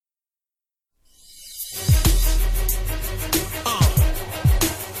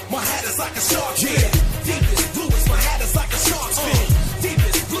a shark's fin. Deepest blue is my hat is like a shark's fin.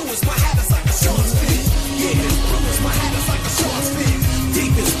 Deepest blue is my hat is like a shark's fin. Yeah, blue is my hat is like a shark's fin.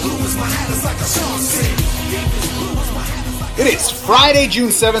 Deepest blue is my hat is like a shark's fin. Deepest blue is my hat is like a shark's fin. It is Friday, June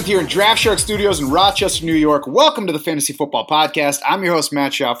 7th here in Draft Shark Studios in Rochester, New York. Welcome to the Fantasy Football Podcast. I'm your host,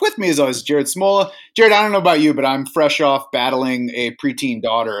 Matt Schaff. With me, as always, Jared Smola. Jared, I don't know about you, but I'm fresh off battling a preteen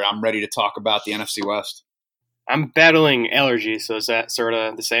daughter. I'm ready to talk about the NFC West. I'm battling allergies, so is that sort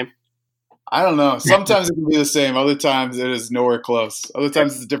of the same? I don't know. Sometimes it can be the same. Other times it is nowhere close. Other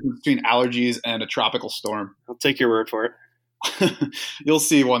times it's the difference between allergies and a tropical storm. I'll take your word for it. You'll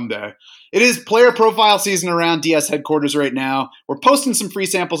see one day. It is player profile season around DS headquarters right now. We're posting some free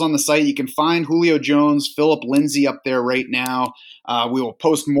samples on the site. You can find Julio Jones, Phillip Lindsay up there right now. We will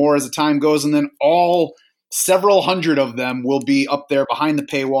post more as the time goes, and then several hundred of them will be up there behind the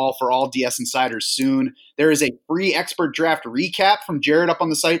paywall for all DS insiders soon. There is a free expert draft recap from Jared up on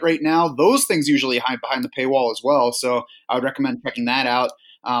the site right now. Those things usually hide behind the paywall as well, so I would recommend checking that out.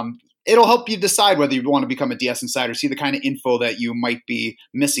 It'll help you decide whether you want to become a DS insider, see the kind of info that you might be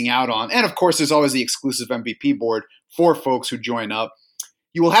missing out on. And of course, there's always the exclusive MVP board for folks who join up.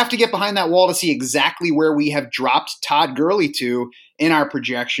 You will have to get behind that wall to see exactly where we have dropped Todd Gurley to in our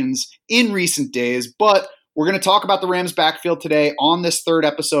projections in recent days, but we're going to talk about the Rams backfield today on this third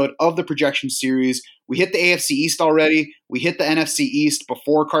episode of the projection series. We hit the AFC East already. We hit the NFC East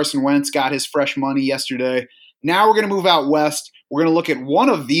before Carson Wentz got his fresh money yesterday. Now we're going to move out west. We're going to look at one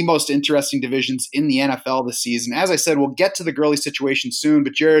of the most interesting divisions in the NFL this season. As I said, we'll get to the Gurley situation soon,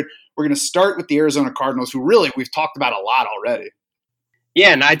 but Jared, we're going to start with the Arizona Cardinals, who really we've talked about a lot already.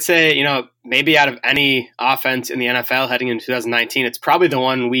 Yeah, and I'd say, maybe out of any offense in the NFL heading into 2019, it's probably the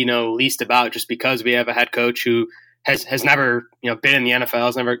one we know least about just because we have a head coach who has never, been in the NFL,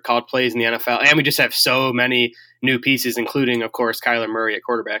 has never called plays in the NFL, and we just have so many new pieces, including, of course, Kyler Murray at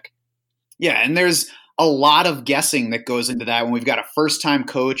quarterback. Yeah, and there's a lot of guessing that goes into that when we've got a first-time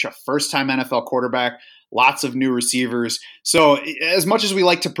coach, a first-time NFL quarterback, lots of new receivers. So as much as we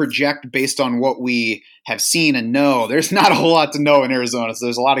like to project based on what we have seen and know, there's not a whole lot to know in Arizona. So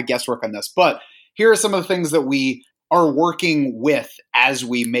there's a lot of guesswork on this. But here are some of the things that we are working with as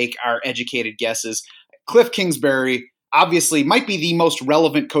we make our educated guesses. Cliff Kingsbury obviously might be the most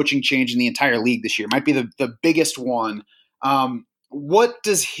relevant coaching change in the entire league this year, might be the biggest one. What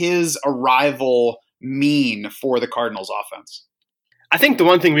does his arrival mean for the Cardinals offense? I think the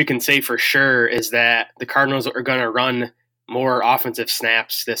one thing we can say for sure is that the Cardinals are going to run more offensive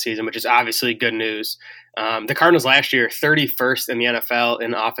snaps this season, which is obviously good news. The Cardinals last year, 31st in the NFL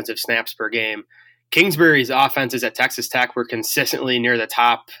in offensive snaps per game. Kingsbury's offenses at Texas Tech were consistently near the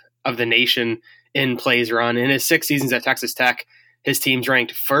top of the nation in plays run. In his 6 seasons at Texas Tech, his teams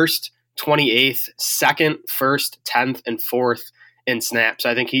ranked 1st, 28th, 2nd, 1st, 10th, and 4th in snaps.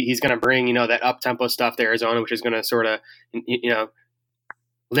 I think he's going to bring, that up-tempo stuff to Arizona, which is going to sort of,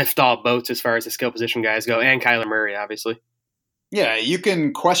 lift all boats as far as the skill position guys go, and Kyler Murray, obviously. Yeah, you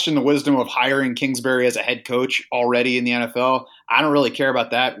can question the wisdom of hiring Kingsbury as a head coach already in the NFL. I don't really care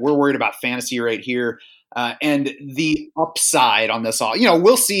about that. We're worried about fantasy right here. And the upside on this all,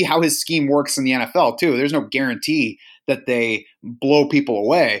 we'll see how his scheme works in the NFL too. There's no guarantee that they blow people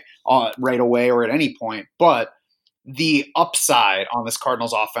away right away or at any point. But the upside on this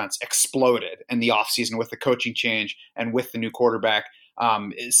Cardinals offense exploded in the offseason with the coaching change and with the new quarterback.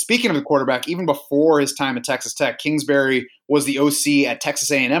 Speaking of the quarterback, even before his time at Texas Tech, Kingsbury was the OC at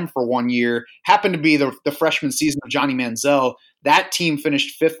Texas A&M for 1 year, happened to be the freshman season of Johnny Manziel. That team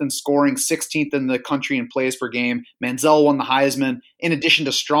finished 5th in scoring, 16th in the country in plays per game. Manziel won the Heisman. In addition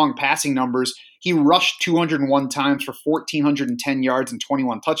to strong passing numbers, he rushed 201 times for 1,410 yards and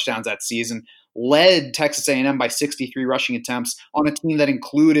 21 touchdowns that season, led Texas A&M by 63 rushing attempts on a team that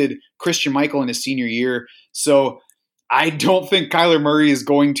included Christian Michael in his senior year. So I don't think Kyler Murray is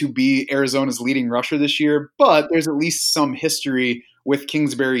going to be Arizona's leading rusher this year, but there's at least some history with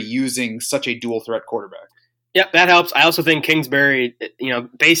Kingsbury using such a dual threat quarterback. Yep, that helps. I also think Kingsbury,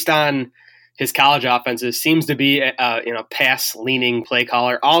 based on his college offenses, seems to be a pass-leaning play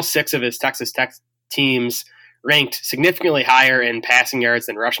caller. All 6 of his Texas Tech teams ranked significantly higher in passing yards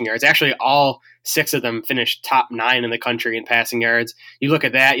than rushing yards. Actually, all 6 of them finished top 9 in the country in passing yards. You look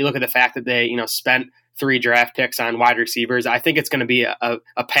at that. You look at the fact that they, spent 3 draft picks on wide receivers. I think it's going to be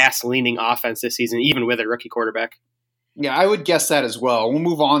a pass-leaning offense this season, even with a rookie quarterback. Yeah, I would guess that as well. We'll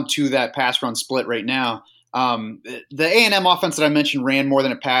move on to that pass-run split right now. The A&M offense that I mentioned ran more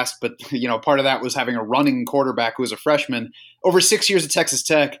than it passed, but part of that was having a running quarterback who was a freshman. Over 6 years at Texas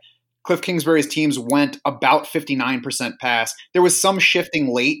Tech, Cliff Kingsbury's teams went about 59% pass. There was some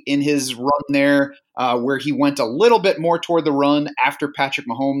shifting late in his run there where he went a little bit more toward the run after Patrick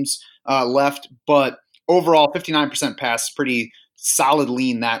Mahomes left. But overall, 59% pass, pretty solid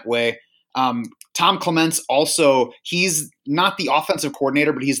lean that way. Tom Clements also, he's not the offensive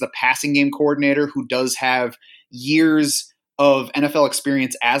coordinator, but he's the passing game coordinator who does have years of NFL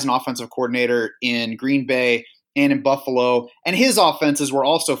experience as an offensive coordinator in Green Bay and in Buffalo. And his offenses were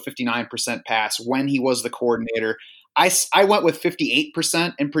also 59% pass when he was the coordinator. I went with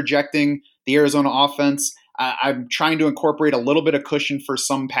 58% in projecting the Arizona offense. I'm trying to incorporate a little bit of cushion for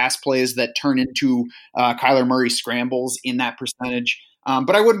some pass plays that turn into Kyler Murray scrambles in that percentage.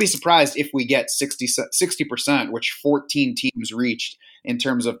 But I wouldn't be surprised if we get 60%, which 14 teams reached in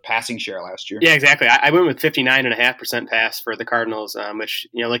terms of passing share last year. Yeah, exactly. I went with 59.5% pass for the Cardinals, which,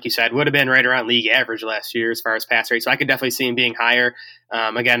 like you said, would have been right around league average last year as far as pass rate. So I could definitely see him being higher.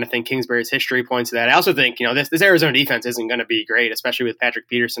 Again, I think Kingsbury's history points to that. I also think, this Arizona defense isn't going to be great, especially with Patrick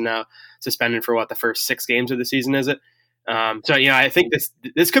Peterson now suspended for the first 6 games of the season, is it? So I think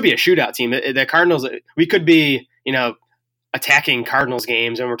this could be a shootout team. The Cardinals, we could be, attacking Cardinals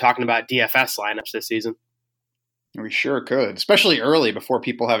games, and we're talking about DFS lineups this season. We sure could, especially early before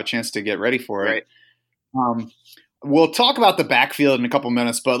people have a chance to get ready for it. Right. We'll talk about the backfield in a couple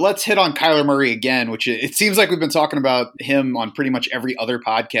minutes, but let's hit on Kyler Murray again, which it seems like we've been talking about him on pretty much every other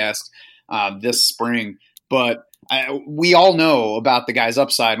podcast this spring. But we all know about the guy's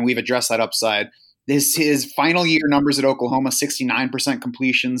upside, and we've addressed that upside. His final year numbers at Oklahoma, 69%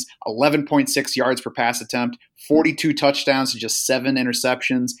 completions, 11.6 yards per pass attempt, 42 touchdowns to just 7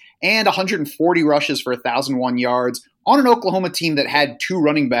 interceptions, and 140 rushes for 1,001 yards on an Oklahoma team that had 2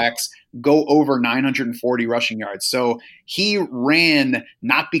 running backs go over 940 rushing yards. So he ran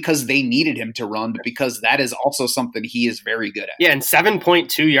not because they needed him to run, but because that is also something he is very good at. Yeah, and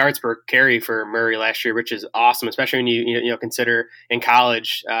 7.2 yards per carry for Murray last year, which is awesome, especially when you consider in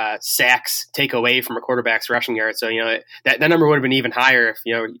college sacks take away from a quarterback's rushing yards. So that number would have been even higher if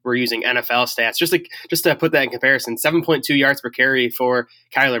we're using NFL stats. Just to put that in comparison, 7.2 yards per carry for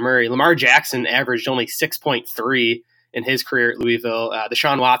Kyler Murray. Lamar Jackson averaged only 6.3 in his career at Louisville.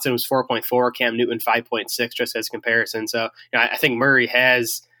 Deshaun Watson was 4.4, Cam Newton 5.6, just as comparison. So I think Murray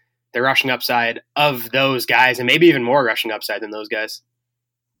has the rushing upside of those guys, and maybe even more rushing upside than those guys.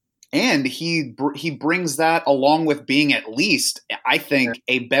 And he brings that along with being at least, I think,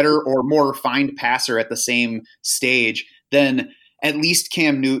 a better or more refined passer at the same stage than at least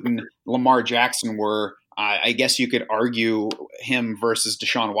Cam Newton, Lamar Jackson were. I guess you could argue him versus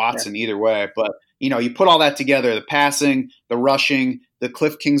Deshaun Watson either way, but you put all that together, the passing, the rushing, the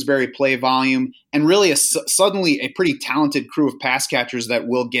Cliff Kingsbury play volume, and really suddenly a pretty talented crew of pass catchers that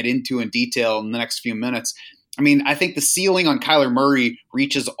we'll get into in detail in the next few minutes. I mean, I think the ceiling on Kyler Murray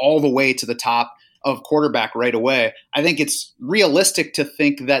reaches all the way to the top of quarterback right away. I think it's realistic to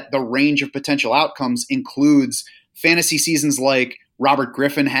think that the range of potential outcomes includes fantasy seasons like Robert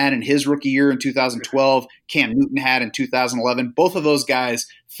Griffin had in his rookie year in 2012, Cam Newton had in 2011. Both of those guys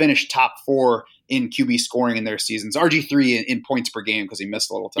finished top 4 in QB scoring in their seasons. RG3 in points per game because he missed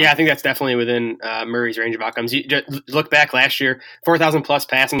a little time. Yeah, I think that's definitely within Murray's range of outcomes. You just look back last year, 4,000 plus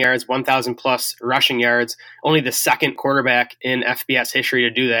passing yards, 1,000 plus rushing yards. Only the second quarterback in FBS history to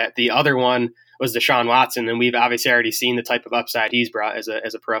do that. The other one was Deshaun Watson, and we've obviously already seen the type of upside he's brought as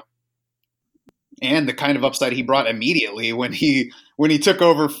a pro. And the kind of upside he brought immediately when he took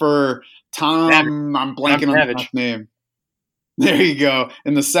over for Tom. I'm blanking on his last name. There you go.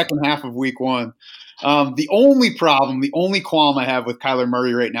 In the second half of week 1. The only qualm I have with Kyler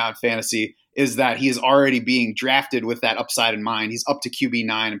Murray right now in fantasy is that he is already being drafted with that upside in mind. He's up to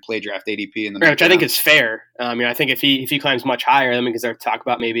QB9 and play draft ADP in the right, which I think is fair. I think if he climbs much higher, then we can start to talk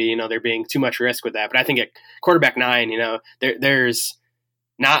about maybe there being too much risk with that. But I think at quarterback 9, there's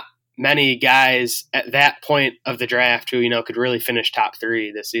not many guys at that point of the draft who could really finish top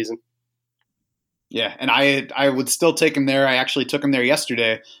 3 this season. Yeah, and I would still take him there. I actually took him there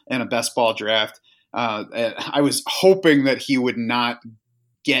yesterday in a best ball draft. I was hoping that he would not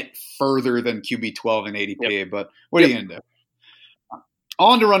get further than QB12 in ADP, but what are you going to do?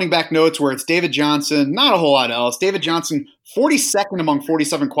 On to running back notes where it's David Johnson, not a whole lot else. David Johnson, 42nd among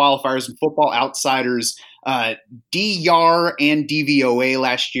 47 qualifiers in Football Outsiders DYAR and DVOA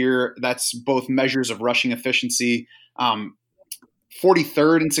last year. That's both measures of rushing efficiency.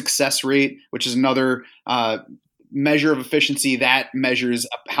 43rd in success rate, which is another measure of efficiency that measures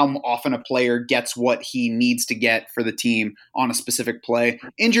how often a player gets what he needs to get for the team on a specific play.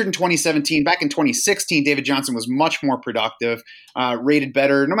 Injured in 2017. Back in 2016, David Johnson was much more productive, rated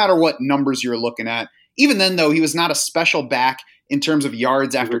better, no matter what numbers you're looking at. Even then, though, he was not a special back in terms of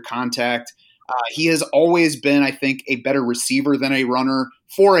yards after contact. He has always been, I think, a better receiver than a runner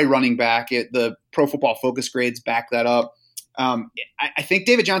for a running back. The Pro Football Focus grades back that up. I think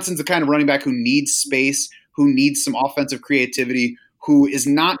David Johnson's the kind of running back who needs space, who needs some offensive creativity, who is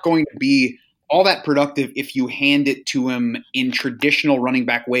not going to be all that productive if you hand it to him in traditional running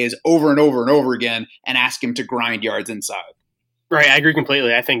back ways over and over and over again and ask him to grind yards inside. Right, I agree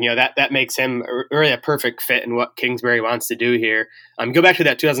completely. I think that makes him really a perfect fit in what Kingsbury wants to do here. Go back to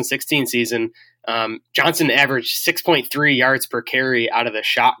that 2016 season. Johnson averaged 6.3 yards per carry out of the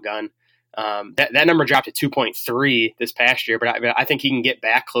shotgun. That number dropped to 2.3 this past year, but I think he can get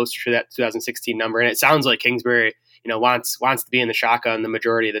back closer to that 2016 number. And it sounds like Kingsbury, wants to be in the shotgun the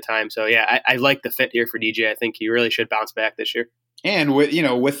majority of the time. So yeah, I like the fit here for DJ. I think he really should bounce back this year. And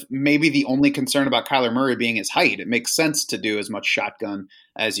with maybe the only concern about Kyler Murray being his height, it makes sense to do as much shotgun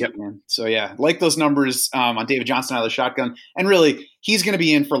as you can. So yeah, like those numbers on David Johnson out of the shotgun. And really, he's going to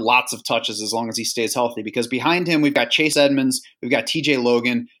be in for lots of touches as long as he stays healthy, because behind him, we've got Chase Edmonds, we've got TJ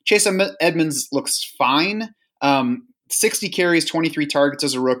Logan. Chase Edmonds looks fine. 60 carries, 23 targets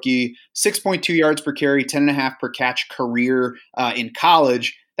as a rookie, 6.2 yards per carry, 10.5 per catch career in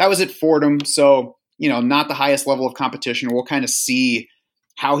college. That was at Fordham. So, not the highest level of competition. We'll kind of see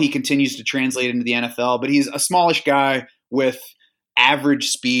how he continues to translate into the NFL, but he's a smallish guy with average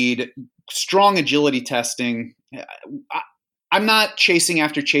speed, strong agility testing. I'm not chasing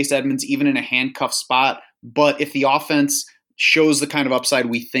after Chase Edmonds even in a handcuff spot, but if the offense shows the kind of upside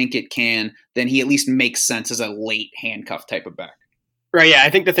we think it can, then he at least makes sense as a late handcuff type of back. Right, yeah, I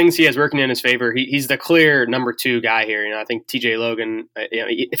think the things he has working in his favor, he's the clear number 2 guy here. I think TJ Logan,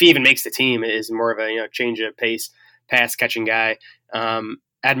 if he even makes the team, is more of a change of pace, pass catching guy.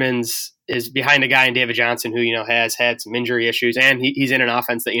 Edmonds is behind a guy in David Johnson who has had some injury issues, and he's in an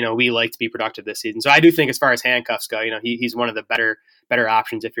offense that we like to be productive this season. So I do think as far as handcuffs go, he's one of the better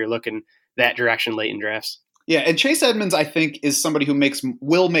options if you're looking that direction late in drafts. Yeah, and Chase Edmonds, I think, is somebody who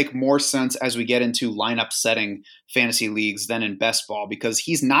will make more sense as we get into lineup setting fantasy leagues than in best ball, because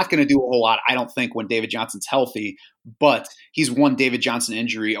he's not going to do a whole lot, I don't think, when David Johnson's healthy, but he's one David Johnson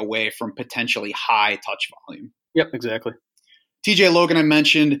injury away from potentially high touch volume. Yep, exactly. TJ Logan, I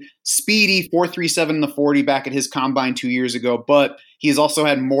mentioned, speedy, 4.37 in the 40 back at his combine 2 years ago, but he's also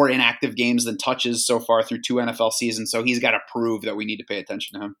had more inactive games than touches so far through 2 NFL seasons, so he's got to prove that we need to pay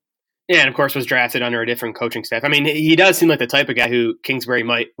attention to him. Yeah, and of course was drafted under a different coaching staff. I mean, he does seem like the type of guy who Kingsbury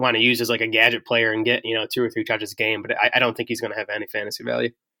might want to use as like a gadget player and get 2 or 3 touches a game, but I don't think he's going to have any fantasy value.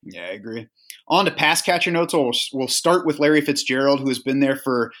 Yeah, I agree. On to pass catcher notes. We'll start with Larry Fitzgerald, who has been there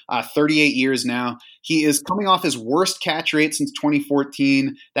for 38 years now. He is coming off his worst catch rate since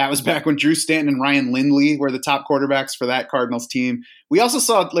 2014. That was back when Drew Stanton and Ryan Lindley were the top quarterbacks for that Cardinals team. We also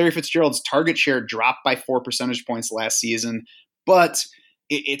saw Larry Fitzgerald's target share drop by 4 percentage points last season, but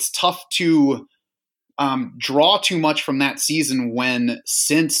it's tough to draw too much from that season when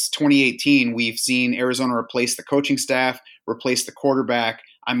since 2018 we've seen Arizona replace the coaching staff, replace the quarterback.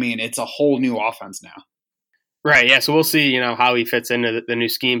 I mean, it's a whole new offense now. Right, yeah, so we'll see how he fits into the new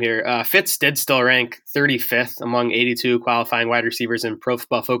scheme here. Fitz did still rank 35th among 82 qualifying wide receivers in Pro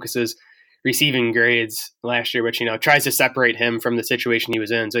Football Focus's receiving grades last year, which, tries to separate him from the situation he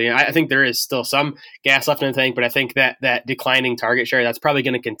was in. So, I think there is still some gas left in the tank, but I think that declining target share, that's probably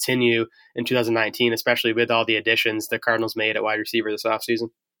going to continue in 2019, especially with all the additions the Cardinals made at wide receiver this offseason.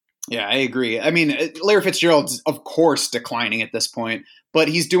 Yeah, I agree. I mean, Larry Fitzgerald's, of course, declining at this point, but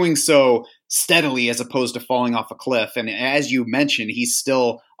he's doing so steadily as opposed to falling off a cliff. And as you mentioned, he's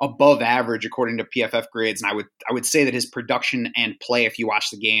still above average according to PFF grades. And I would say that his production and play, if you watch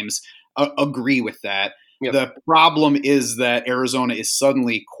the games, agree with that. Yep. The problem is that Arizona is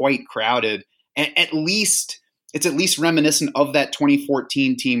suddenly quite crowded. At least it's reminiscent of that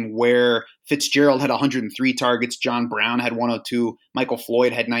 2014 team where Fitzgerald had 103 targets, John Brown had 102, Michael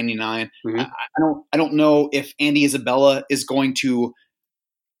Floyd had 99. Mm-hmm. I don't know if Andy Isabella is going to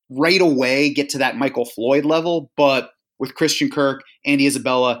right away get to that Michael Floyd level, but with Christian Kirk, Andy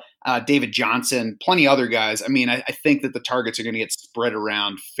Isabella, David Johnson, plenty other guys. I mean, I think that the targets are going to get spread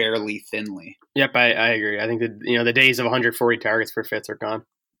around fairly thinly. Yep, I agree. I think that the days of 140 targets for Fitz are gone.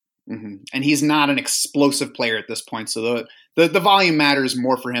 Mm-hmm. And he's not an explosive player at this point, so the volume matters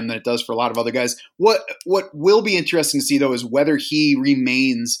more for him than it does for a lot of other guys. What will be interesting to see, though, is whether he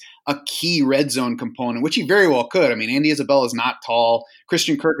remains a key red zone component, which he very well could. I mean, Andy Isabella is not tall.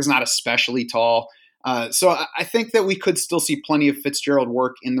 Christian Kirk is not especially tall. So I think that we could still see plenty of Fitzgerald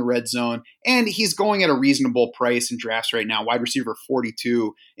work in the red zone, and he's going at a reasonable price in drafts right now. Wide receiver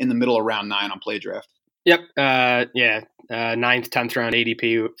 42 in the middle of round 9 on Play Draft. Yep. Yeah. ninth, 10th round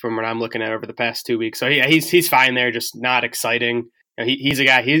ADP from what I'm looking at over the past 2 weeks. So yeah, he's fine there, just not exciting. He's a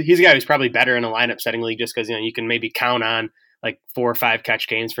guy who's probably better in a lineup setting league just because you can maybe count on like 4 or 5 catch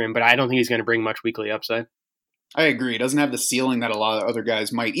games for him, but I don't think he's going to bring much weekly upside. I agree. He doesn't have the ceiling that a lot of other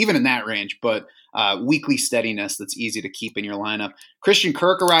guys might, even in that range, but weekly steadiness that's easy to keep in your lineup. Christian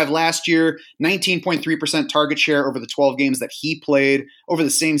Kirk arrived last year, 19.3% target share over the 12 games that he played. Over the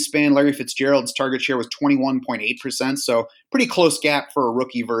same span, Larry Fitzgerald's target share was 21.8%, so pretty close gap for a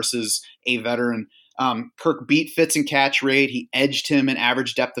rookie versus a veteran. Kirk beat Fitz in catch rate. He edged him in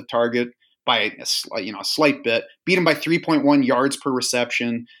average depth of target by a slight bit, beat him by 3.1 yards per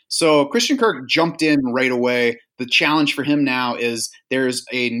reception. So Christian Kirk jumped in right away. The challenge for him now is there's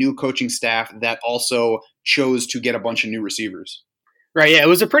a new coaching staff that also chose to get a bunch of new receivers. Right, yeah, it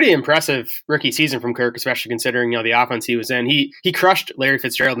was a pretty impressive rookie season from Kirk, especially considering the offense he was in. He crushed Larry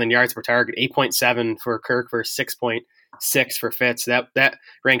Fitzgerald in yards per target, 8.7 for Kirk versus 6.6 for Fitz. That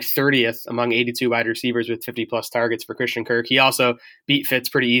ranked 30th among 82 wide receivers with 50-plus targets for Christian Kirk. He also beat Fitz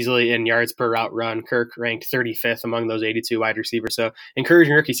pretty easily in yards per route run. Kirk ranked 35th among those 82 wide receivers. So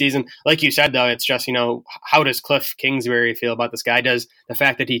encouraging rookie season. Like you said, though, it's just, how does Cliff Kingsbury feel about this guy? Does the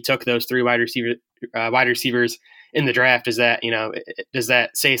fact that he took those 3 wide receivers in the draft, does that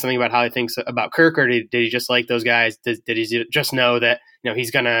say something about how he thinks about Kirk, or did he just like those guys? Did he just know that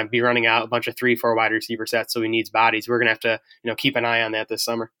he's going to be running out a bunch of 3-4 wide receiver sets, so he needs bodies? We're going to have to keep an eye on that this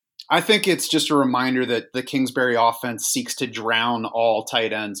summer. I think it's just a reminder that the Kingsbury offense seeks to drown all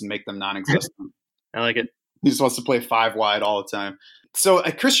tight ends and make them non-existent. I like it. He just wants to play 5 wide all the time. So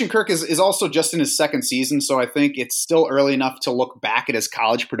Christian Kirk is also just in his second season, so I think it's still early enough to look back at his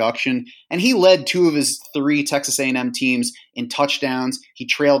college production. And he led 2 of his 3 Texas A&M teams in touchdowns. He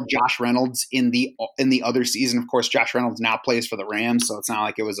trailed Josh Reynolds in the other season. Of course, Josh Reynolds now plays for the Rams, so it's not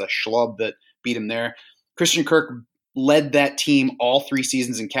like it was a schlub that beat him there. Christian Kirk led that team all 3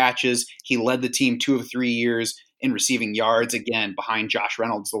 seasons in catches. He led the team 2 of 3 years in receiving yards, again, behind Josh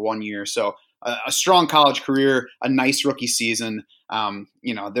Reynolds the 1 year. So a strong college career, a nice rookie season.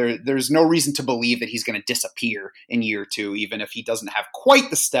 There's no reason to believe that he's going to disappear in year 2, even if he doesn't have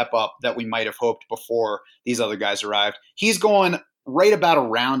quite the step up that we might have hoped before these other guys arrived. He's going right about a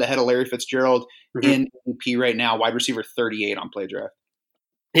round ahead of Larry Fitzgerald in ADP right now, wide receiver 38 on PlayDraft.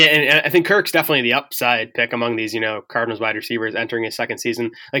 Yeah, and I think Kirk's definitely the upside pick among these, Cardinals wide receivers entering his second season.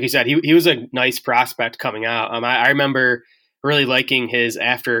 Like you said, he was a nice prospect coming out. I remember really liking his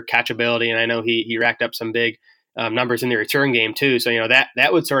after catchability, and I know he racked up some big numbers in the return game too. So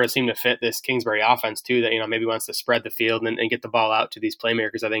that would sort of seem to fit this Kingsbury offense too. That maybe wants to spread the field and get the ball out to these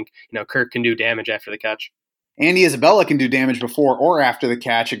playmakers. I think Kirk can do damage after the catch. Andy Isabella can do damage before or after the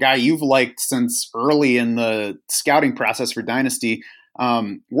catch. A guy you've liked since early in the scouting process for Dynasty.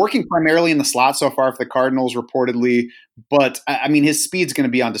 Working primarily in the slot so far for the Cardinals, reportedly, but his speed's going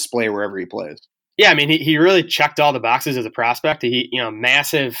to be on display wherever he plays. Yeah, he really checked all the boxes as a prospect. He,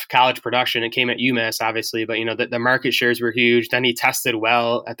 massive college production. It came at UMass, obviously, but the market shares were huge. Then he tested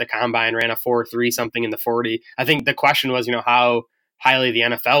well at the combine, ran a 4.3 something in the 40. I think the question was, how highly the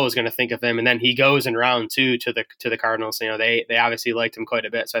NFL was going to think of him, and then he goes in round 2 to the Cardinals. They obviously liked him quite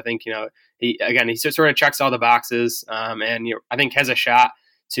a bit. So I think he sort of checks all the boxes, and I think has a shot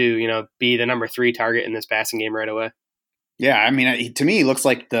to be the number 3 target in this passing game right away. Yeah, to me, he looks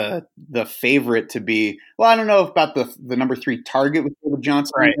like the favorite to be. Well, I don't know about the number 3 target with David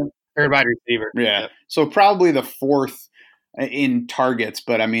Johnson. Right, third wide receiver. Yeah, so probably the 4th in targets,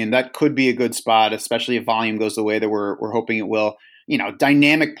 but that could be a good spot, especially if volume goes the way that we're hoping it will.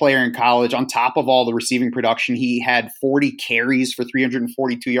 Dynamic player in college. On top of all the receiving production, he had 40 carries for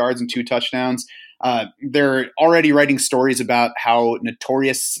 342 yards and 2 touchdowns. They're already writing stories about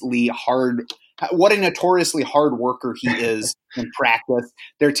what a notoriously hard worker he is in practice.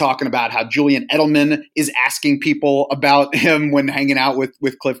 They're talking about how Julian Edelman is asking people about him when hanging out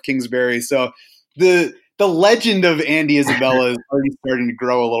with Cliff Kingsbury. So the legend of Andy Isabella is already starting to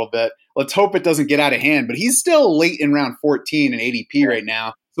grow a little bit. Let's hope it doesn't get out of hand, but he's still late in round 14 in ADP right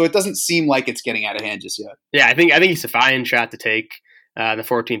now. So it doesn't seem like it's getting out of hand just yet. Yeah, I think he's a fine shot to take in the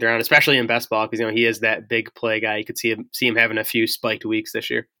 14th round, especially in best ball, because he is that big play guy. You could see him having a few spiked weeks this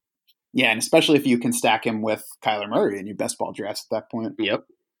year. Yeah, and especially if you can stack him with Kyler Murray in your best ball drafts at that point. Yep.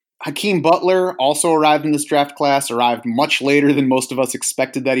 Hakeem Butler also arrived in this draft class, arrived much later than most of us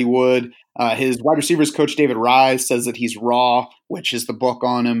expected that he would. His wide receivers coach, David Rise, says that he's raw, which is the book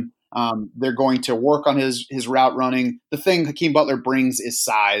on him. They're going to work on his route running. The thing Hakeem Butler brings is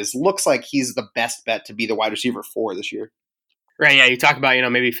size. Looks like he's the best bet to be the wide receiver 4 this year. Right, yeah, you talk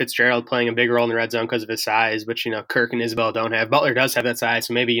about, maybe Fitzgerald playing a big role in the red zone because of his size, which, Kirk and Isabella don't have. Butler does have that size,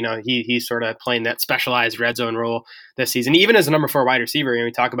 so maybe, he's sort of playing that specialized red zone role this season. Even as a number 4 wide receiver,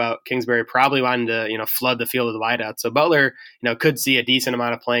 we talk about Kingsbury probably wanting to, flood the field with the wideouts. So Butler, could see a decent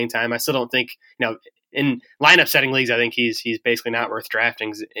amount of playing time. I still don't think, in lineup setting leagues, I think he's basically not worth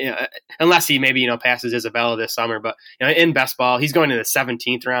drafting, unless he maybe, passes Isabella this summer. But, in best ball, he's going to the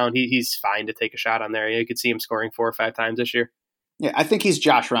 17th round. He's fine to take a shot on there. You could see him scoring 4 or 5 times this year. Yeah, I think he's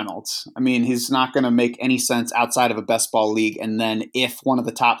Josh Reynolds. I mean, he's not going to make any sense outside of a best ball league. And then if one of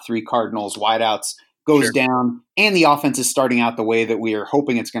the top 3 Cardinals wideouts goes down and the offense is starting out the way that we are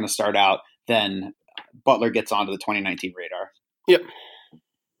hoping it's going to start out, then Butler gets onto the 2019 radar. Yep.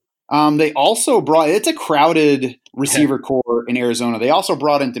 They also it's a crowded receiver core in Arizona. They also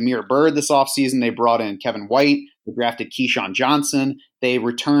brought in Damiere Byrd this offseason. They brought in Kevin White. They drafted Keyshawn Johnson. They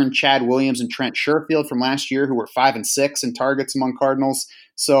returned Chad Williams and Trent Sherfield from last year, who were 5 and 6 in targets among Cardinals.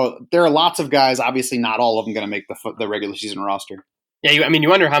 So there are lots of guys. Obviously, not all of them going to make the regular season roster. Yeah, you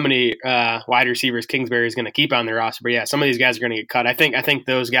wonder how many wide receivers Kingsbury is going to keep on their roster. But yeah, some of these guys are going to get cut. I think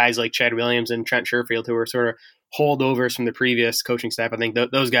those guys like Chad Williams and Trent Sherfield, who are sort of holdovers from the previous coaching staff, I think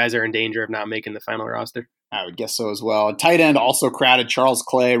those guys are in danger of not making the final roster. I would guess so as well. Tight end also crowded. Charles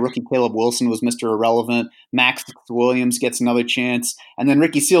Clay, rookie Caleb Wilson was Mr. Irrelevant. Max Williams gets another chance. And then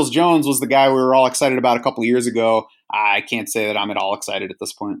Ricky Seals-Jones was the guy we were all excited about a couple of years ago. I can't say that I'm at all excited at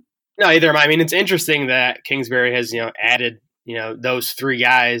this point. No, either am I. I mean, it's interesting that Kingsbury has, added, those 3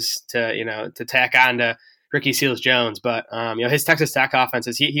 guys to tack on to Ricky Seals-Jones. But, his Texas Tech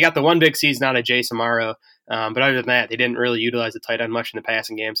offenses, he got the one big season out of Jay Samaro. But other than that, they didn't really utilize the tight end much in the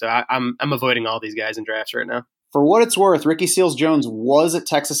passing game. So I'm avoiding all these guys in drafts right now. For what it's worth, Ricky Seals-Jones was at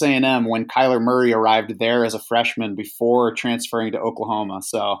Texas A&M when Kyler Murray arrived there as a freshman before transferring to Oklahoma.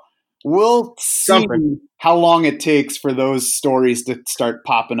 So we'll see how long it takes for those stories to start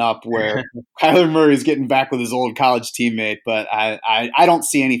popping up where Kyler Murray's getting back with his old college teammate. But I don't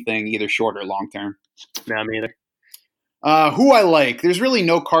see anything either short or long term. No, me either. Who I like, there's really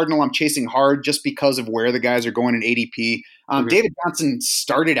no Cardinal I'm chasing hard just because of where the guys are going in ADP. David Johnson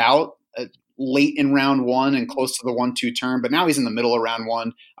started out late in round 1 and close to the 1-2 turn, but now he's in the middle of round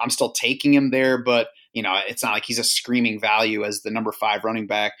 1. I'm still taking him there, but it's not like he's a screaming value as the number 5 running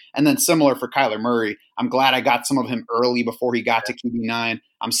back. And then similar for Kyler Murray, I'm glad I got some of him early before he got to QB9.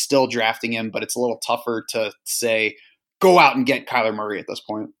 I'm still drafting him, but it's a little tougher to say, go out and get Kyler Murray at this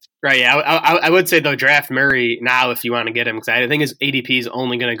point. Right, yeah. I would say, though, draft Murray now if you want to get him, because I think his ADP is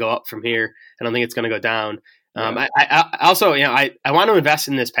only going to go up from here. I don't think it's going to go down. I also, I want to invest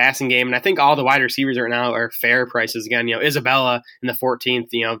in this passing game, and I think all the wide receivers right now are fair prices. Again, Isabella in the 14th,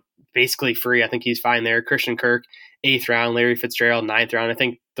 basically free. I think he's fine there. Christian Kirk, 8th round. Larry Fitzgerald, 9th round. I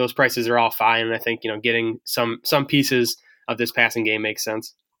think those prices are all fine, and I think, getting some pieces of this passing game makes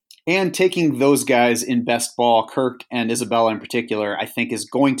sense. And taking those guys in best ball, Kirk and Isabella in particular, I think is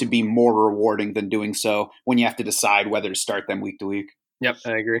going to be more rewarding than doing so when you have to decide whether to start them week to week. Yep,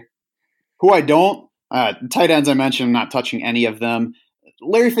 I agree. Who I don't, tight ends I mentioned, I'm not touching any of them.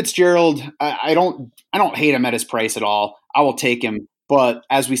 Larry Fitzgerald, I don't hate him at his price at all. I will take him. But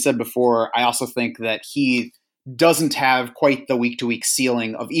as we said before, I also think that he doesn't have quite the week-to-week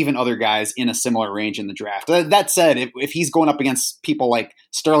ceiling of even other guys in a similar range in the draft. That said, if he's going up against people like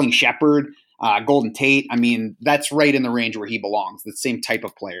Sterling Shepard, Golden Tate, I mean, that's right in the range where he belongs, the same type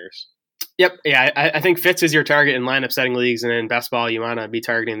of players. Yep. Yeah, I think Fitz is your target in lineup setting leagues, and in best ball, you want to be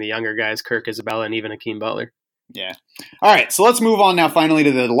targeting the younger guys, Kirk, Isabella, and even Hakeem Butler. Yeah. All right, so let's move on now finally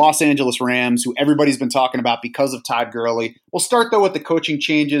to the Los Angeles Rams, who everybody's been talking about because of Todd Gurley. We'll start, though, with the coaching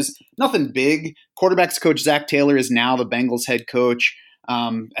changes. Nothing big. Quarterbacks coach Zach Taylor is now the Bengals head coach.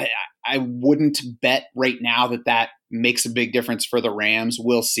 I wouldn't bet right now that makes a big difference for the Rams.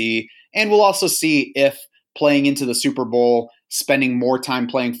 We'll see. And we'll also see if playing into the Super Bowl, spending more time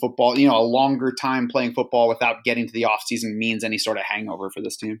playing football, a longer time playing football without getting to the offseason means any sort of hangover for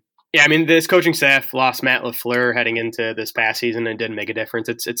this team. Yeah, I mean, this coaching staff lost Matt LaFleur heading into this past season and didn't make a difference.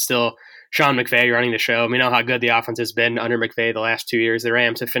 It's still Sean McVay running the show. We know how good the offense has been under McVay the last 2 years. The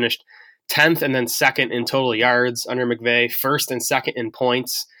Rams have finished 10th and then 2nd in total yards under McVay, 1st and 2nd in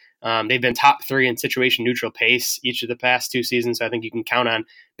points. They've been top 3 in situation neutral pace each of the past 2 seasons. So I think you can count on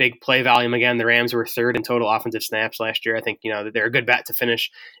big play volume again. The Rams were 3rd in total offensive snaps last year. I think, that they're a good bet to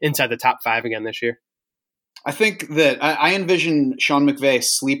finish inside the top 5 again this year. I think that I envision Sean McVay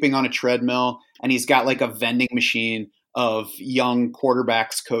sleeping on a treadmill, and he's got like a vending machine of young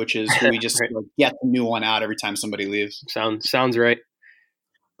quarterbacks coaches who he just right. Get the new one out every time somebody leaves. Sounds right.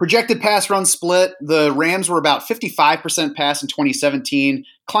 Projected pass run split, the Rams were about 55% pass in 2017,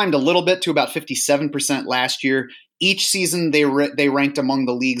 climbed a little bit to about 57% last year. Each season, they ranked among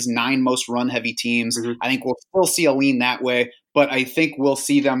the league's 9 most run-heavy teams. Mm-hmm. I think we'll still see a lean that way, but I think we'll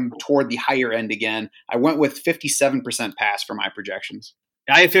see them toward the higher end again. I went with 57% pass for my projections.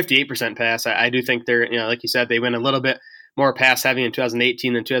 I have 58% pass. I do think they're, like you said, they went a little bit more pass heavy in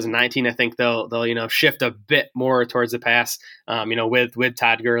 2018 than 2019. I think they'll shift a bit more towards the pass, with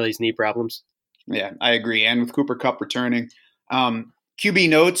Todd Gurley's knee problems. Yeah, I agree. And with Cooper Kupp returning. QB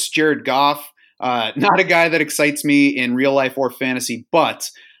notes, Jared Goff, not a guy that excites me in real life or fantasy, but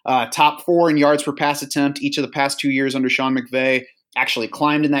top 4 in yards per pass attempt each of the past 2 years under Sean McVay. Actually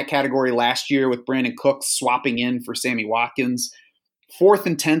climbed in that category last year with Brandon Cooks swapping in for Sammy Watkins. 4th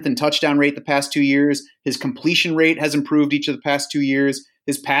and 10th in touchdown rate the past 2 years. His completion rate has improved each of the past 2 years.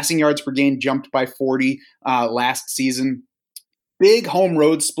 His passing yards per game jumped by 40 last season. Big home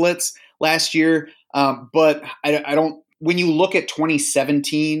road splits last year, but I don't. When you look at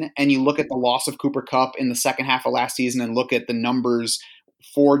 2017 and you look at the loss of Cooper Kupp in the second half of last season and look at the numbers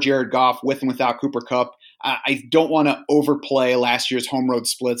for Jared Goff with and without Cooper Kupp, I don't want to overplay last year's home road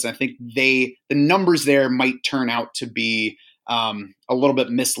splits. I think the numbers there might turn out to be a little bit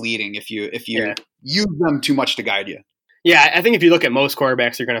misleading if you use them too much to guide you. Yeah, I think if you look at most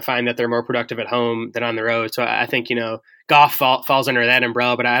quarterbacks, you're going to find that they're more productive at home than on the road. So I think, Goff falls under that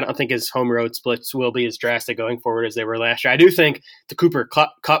umbrella, but I don't think his home road splits will be as drastic going forward as they were last year. I do think the Cooper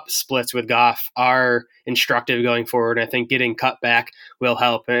Kupp splits with Goff are instructive going forward. I think getting Kupp back will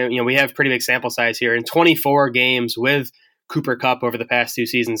help. And, we have pretty big sample size here. In 24 games with Cooper Kupp over the past 2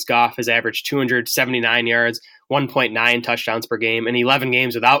 seasons, Goff has averaged 279 yards, 1.9 touchdowns per game. In 11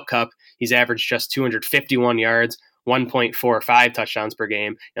 games without Kupp, he's averaged just 251 yards, 1.45 touchdowns per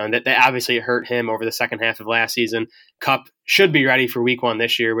game. And that obviously hurt him over the second half of last season. Kupp should be ready for week 1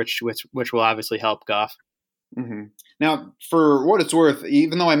 this year, which will obviously help Goff. Mm-hmm. Now, for what it's worth,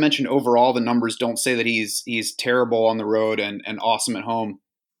 even though I mentioned overall the numbers don't say that he's terrible on the road and awesome at home,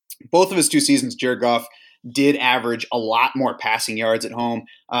 both of his 2 seasons, Jared Goff did average a lot more passing yards at home.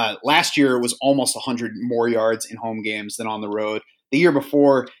 Last year, it was almost 100 more yards in home games than on the road. The year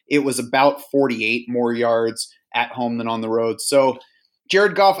before, it was about 48 more yards at home than on the road. So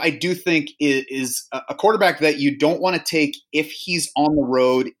Jared Goff, I do think, is a quarterback that you don't want to take if he's on the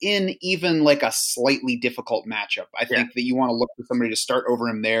road in even like a slightly difficult matchup. I think that you want to look for somebody to start over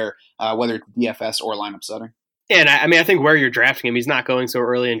him there, whether it's DFS or lineup setting. And I think where you're drafting him, he's not going so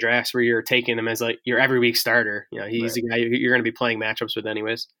early in drafts where you're taking him as like your every week starter. He's a guy you're going to be playing matchups with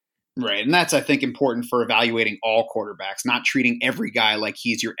anyways. Right. And that's, I think, important for evaluating all quarterbacks, not treating every guy like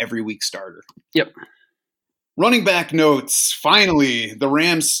he's your every week starter. Yep. Running back notes. Finally, the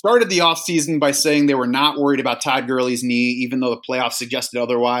Rams started the offseason by saying they were not worried about Todd Gurley's knee, even though the playoffs suggested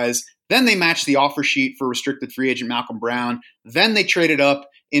otherwise. Then they matched the offer sheet for restricted free agent Malcolm Brown. Then they traded up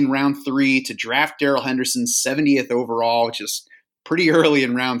in round 3 to draft Darrell Henderson 70th overall, which is pretty early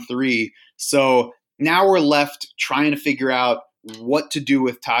in round 3. So now we're left trying to figure out what to do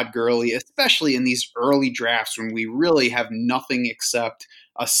with Todd Gurley, especially in these early drafts when we really have nothing except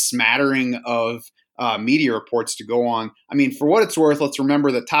a smattering of media reports to go on. I mean, for what it's worth, let's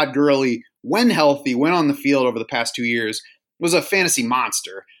remember that Todd Gurley, when healthy, when on the field over the past 2 years, was a fantasy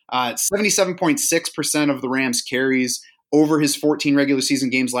monster. 77.6% of the Rams carries over his 14 regular season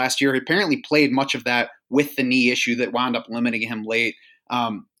games last year. He apparently played much of that with the knee issue that wound up limiting him late.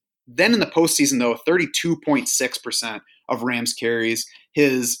 Then in the postseason, though, 32.6% of Rams carries.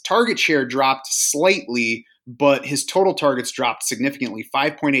 His target share dropped slightly, but his total targets dropped significantly.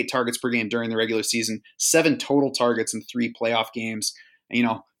 5.8 targets per game during the regular season, 7 total targets in 3 playoff games.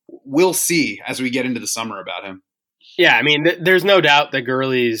 We'll see as we get into the summer about him. Yeah, I mean, there's no doubt that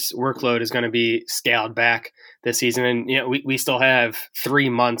Gurley's workload is going to be scaled back this season. And, we still have 3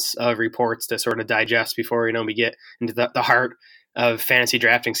 months of reports to sort of digest before, we get into the heart of fantasy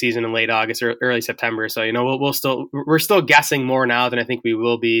drafting season in late August or early September. So, we're still guessing more now than I think we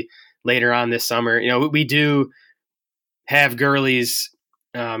will be later on this summer. We do have Gurley's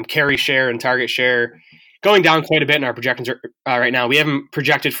carry share and target share going down quite a bit in our projections right now. We have him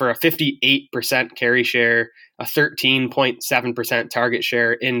projected for a 58% carry share, a 13.7% target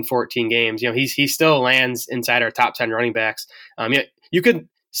share in 14 games. He still lands inside our top 10 running backs. You could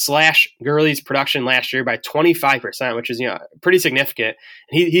slash Gurley's production last year by 25%, which is pretty significant.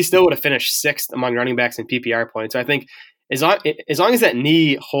 He still would have finished 6th among running backs in PPR points. So I think as long as that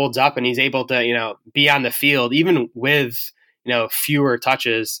knee holds up and he's able to be on the field, even with fewer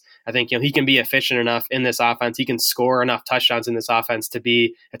touches, I think he can be efficient enough in this offense. He can score enough touchdowns in this offense to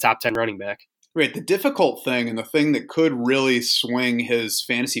be a top 10 running back. Right. The difficult thing and the thing that could really swing his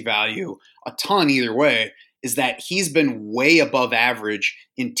fantasy value a ton either way is that he's been way above average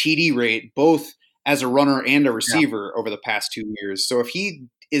in TD rate, both as a runner and a receiver over the past 2 years. So if he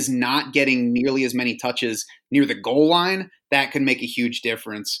is not getting nearly as many touches near the goal line, that could make a huge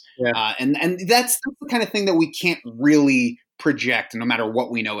difference. Yeah. And that's the kind of thing that we can't really project no matter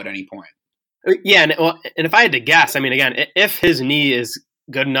what we know at any point. Yeah, and if I had to guess, I mean, again, if his knee is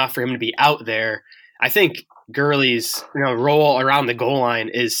good enough for him to be out there, I think Gurley's role around the goal line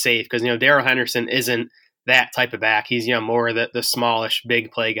is safe because Darrell Henderson isn't that type of back. He's more the smallish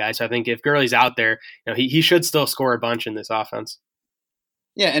big play guy. So I think if Gurley's out there, he should still score a bunch in this offense.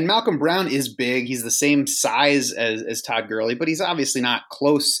 Yeah, and Malcolm Brown is big. He's the same size as Todd Gurley, but he's obviously not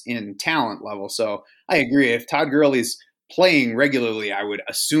close in talent level. So I agree. If Todd Gurley's playing regularly, I would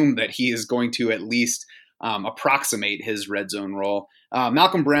assume that he is going to at least approximate his red zone role.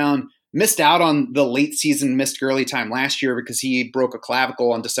 Malcolm Brown missed out on the late season missed Gurley time last year because he broke a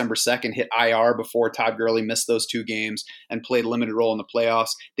clavicle on December 2nd, hit IR before Todd Gurley missed those 2 games and played a limited role in the playoffs.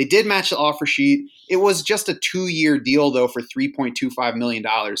 They did match the offer sheet. It was just a 2-year deal, though, for $3.25 million.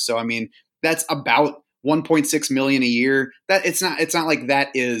 So, I mean, that's about $1.6 million a year. That it's not like that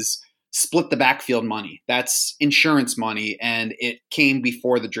is split the backfield money. That's insurance money, and it came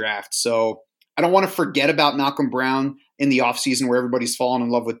before the draft. So I don't want to forget about Malcolm Brown in the offseason where everybody's fallen in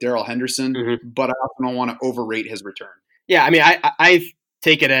love with Darrell Henderson, but I also don't want to overrate his return. Yeah, I mean, I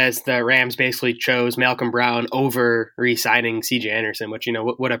take it as the Rams basically chose Malcolm Brown over re-signing C.J. Anderson, which,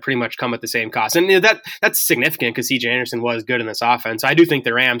 would have pretty much come at the same cost. And that's significant because C.J. Anderson was good in this offense. So I do think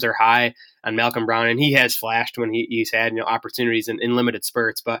the Rams are high on Malcolm Brown, and he has flashed when he's had opportunities in limited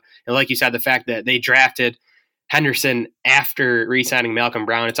spurts. But like you said, the fact that they drafted Henderson after re-signing Malcolm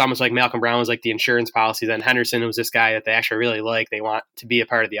Brown, it's almost like Malcolm Brown was like the insurance policy. Then Henderson was this guy that they actually really like. They want to be a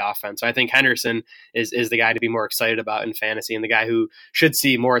part of the offense. So I think Henderson is the guy to be more excited about in fantasy and the guy who should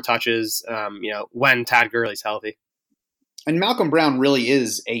see more touches, when Todd Gurley's healthy. And Malcolm Brown really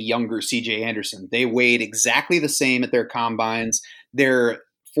is a younger C.J. Anderson. They weighed exactly the same at their combines. Their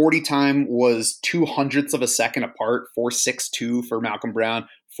 40 time was 0.02 of a second apart, 4.62 for Malcolm Brown,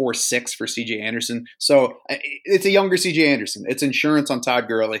 4.6 for C.J. Anderson. So it's a younger C.J. Anderson. It's insurance on Todd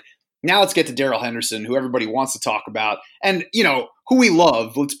Gurley. Now let's get to Darrell Henderson, who everybody wants to talk about. And, who we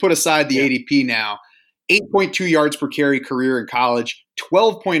love. Let's put aside the ADP now. 8.2 yards per carry career in college,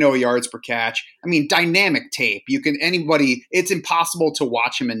 12.0 yards per catch. I mean, dynamic tape. It's impossible to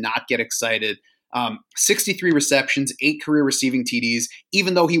watch him and not get excited. 63 receptions, 8 career receiving TDs,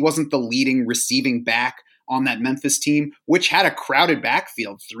 even though he wasn't the leading receiving back on that Memphis team, which had a crowded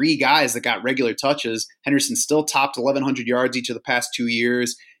backfield, 3 guys that got regular touches. Henderson still topped 1,100 yards each of the past 2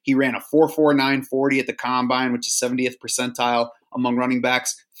 years. He ran a 4.49 40 at the combine, which is 70th percentile among running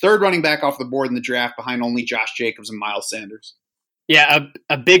backs. 3rd running back off the board in the draft behind only Josh Jacobs and Miles Sanders. Yeah,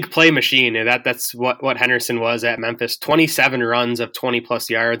 a big play machine. That's what Henderson was at Memphis. 27 runs of 20-plus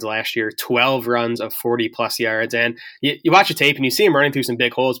yards last year, 12 runs of 40-plus yards. And you watch the tape and you see him running through some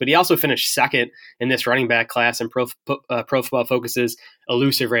big holes, but he also finished second in this running back class in Pro Football Focus's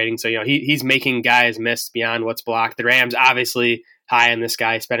elusive rating. So, he's making guys miss beyond what's blocked. The Rams obviously high on this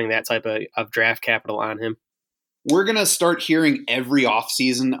guy, spending that type of draft capital on him. We're going to start hearing every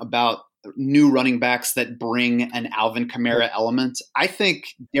offseason about new running backs that bring an Alvin Kamara element. I think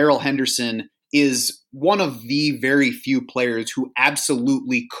Darrell Henderson is one of the very few players who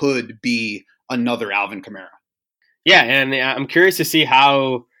absolutely could be another Alvin Kamara. Yeah, and I'm curious to see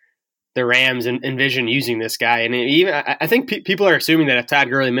how the Rams envision using this guy. And even I think people are assuming that if Todd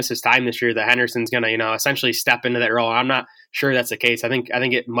Gurley misses time this year, that Henderson's going to, essentially step into that role. I'm not sure that's the case. I think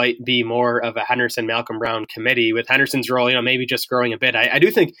it might be more of a Henderson Malcolm Brown committee with Henderson's role, maybe just growing a bit. I do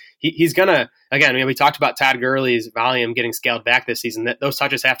think he's going to, again, we talked about Todd Gurley's volume getting scaled back this season. That those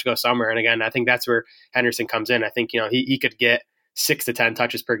touches have to go somewhere. And again, I think that's where Henderson comes in. I think, he could get 6 to 10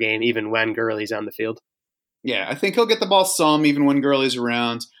 touches per game, even when Gurley's on the field. Yeah, I think he'll get the ball some, even when Gurley's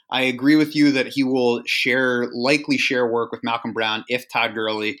around. I agree with you that he will likely share work with Malcolm Brown if Todd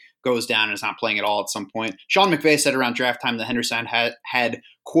Gurley goes down and is not playing at all at some point. Sean McVay said around draft time that Henderson had,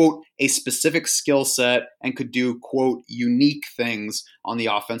 quote, a specific skill set and could do, quote, unique things on the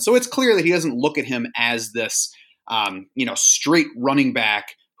offense. So it's clear that he doesn't look at him as this, straight running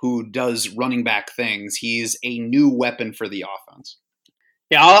back who does running back things. He's a new weapon for the offense.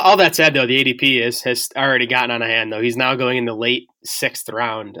 Yeah, all that said, though, the ADP has already gotten on a hand, though. He's now going in the late 6th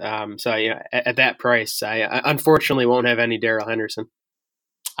round. At that price, I unfortunately won't have any Darrell Henderson.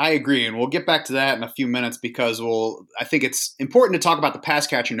 I agree, and we'll get back to that in a few minutes because I think it's important to talk about the pass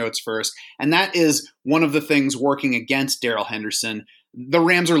catcher notes first, and that is one of the things working against Darrell Henderson. The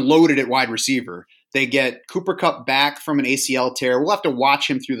Rams are loaded at wide receiver. They get Cooper Kupp back from an ACL tear. We'll have to watch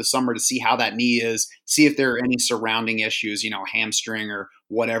him through the summer to see how that knee is, see if there are any surrounding issues, hamstring or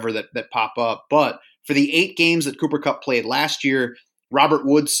whatever that pop up. But for the 8 games that Cooper Kupp played last year, Robert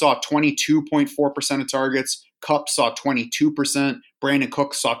Woods saw 22.4% of targets. Kupp saw 22%. Brandon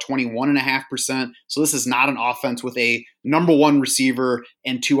Cooks saw 21.5%. So this is not an offense with a number one receiver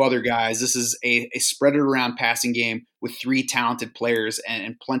and 2 other guys. This is a spread it around passing game with 3 talented players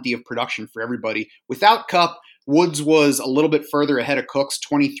and plenty of production for everybody. Without Kupp, Woods was a little bit further ahead of Cooks,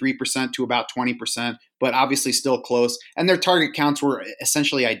 23% to about 20%, but obviously still close. And their target counts were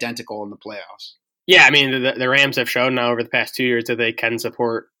essentially identical in the playoffs. Yeah, I mean, the Rams have shown now over the past 2 years that they can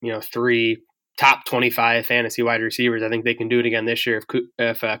support, 3 top 25 fantasy wide receivers. I think they can do it again this year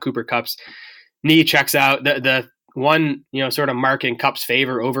if Cooper Kupp's knee checks out. The one, sort of mark in Kupp's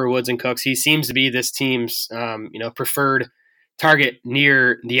favor over Woods and Cooks, he seems to be this team's, preferred target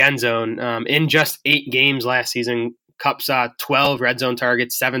near the end zone. In just 8 games last season, Kupp saw 12 red zone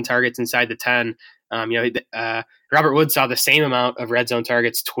targets, 7 targets inside the 10. Robert Woods saw the same amount of red zone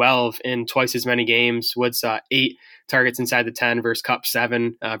targets, 12 in twice as many games. Woods saw 8 targets inside the 10 versus Kupp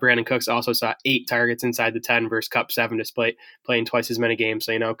 7. Brandon Cooks also saw 8 targets inside the 10 versus Kupp 7, despite playing twice as many games.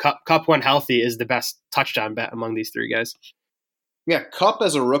 So, Kupp when healthy is the best touchdown bet among these 3 guys. Yeah, Kupp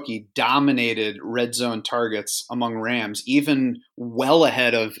as a rookie dominated red zone targets among Rams, even well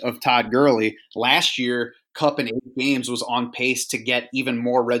ahead of Todd Gurley. Last year, Kupp in 8 games was on pace to get even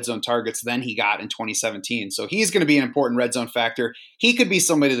more red zone targets than he got in 2017. So he's going to be an important red zone factor. He could be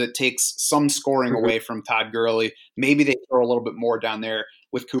somebody that takes some scoring away from Todd Gurley. Maybe they throw a little bit more down there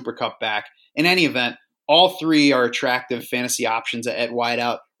with Cooper Kupp back. In any event, all 3 are attractive fantasy options at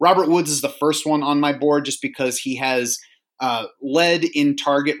wideout. Robert Woods is the first one on my board just because he has led in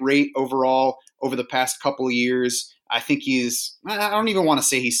target rate overall over the past couple of years. I think I don't even want to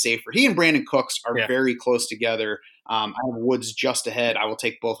say he's safer. He and Brandon Cooks are very close together. I have Woods just ahead. I will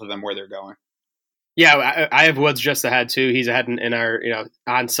take both of them where they're going. Yeah, I have Woods just ahead too. He's ahead in our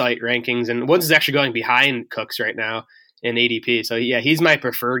on-site rankings, and Woods is actually going behind Cooks right now in ADP. So yeah, he's my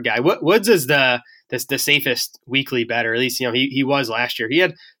preferred guy. Woods is the safest weekly bet, or at least he was last year. He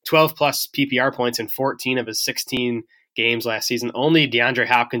had 12 plus PPR points in 14 of his 16 games last season. Only DeAndre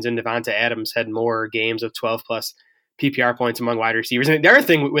Hopkins and Devonta Adams had more games of 12 plus PPR points among wide receivers. And the other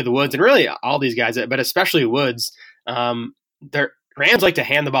thing with Woods, and really all these guys, but especially Woods, their Rams like to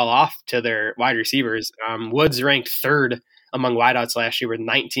hand the ball off to their wide receivers. Woods ranked 3rd among wideouts last year with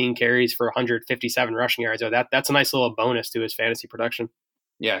 19 carries for 157 rushing yards. So that's a nice little bonus to his fantasy production.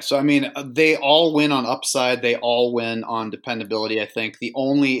 Yeah, so I mean, they all win on upside. They all win on dependability. I think the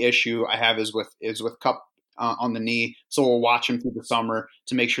only issue I have is with Kupp on the knee. So we'll watch him through the summer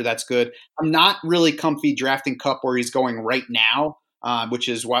to make sure that's good. I'm not really comfy drafting Kupp where he's going right now, which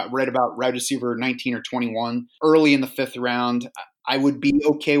is right about wide receiver 19 or 21, early in the 5th round. I would be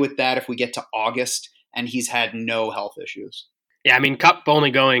okay with that if we get to August and he's had no health issues. Yeah, I mean, Kupp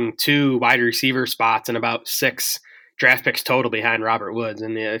only going 2 wide receiver spots and about 6 draft picks total behind Robert Woods.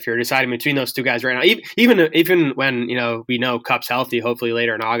 And if you're deciding between those 2 guys right now, even when, we know Kupp's healthy, hopefully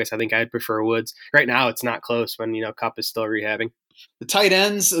later in August, I think I'd prefer Woods. Right now, it's not close when, Kupp is still rehabbing. The tight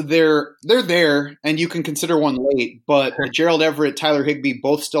ends, they're there, and you can consider one late, but Gerald Everett, Tyler Higbee,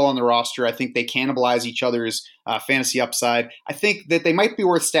 both still on the roster. I think they cannibalize each other's fantasy upside. I think that they might be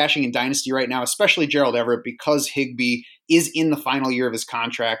worth stashing in Dynasty right now, especially Gerald Everett, because Higbee is in the final year of his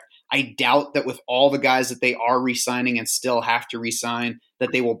contract. I doubt that with all the guys that they are re-signing and still have to re-sign,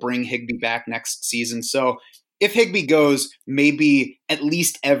 that they will bring Higbee back next season. So if Higbee goes, maybe at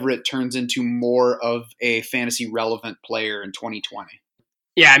least Everett turns into more of a fantasy relevant player in 2020.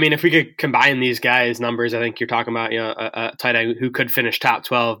 Yeah, I mean, if we could combine these guys' numbers, I think you're talking about a tight end who could finish top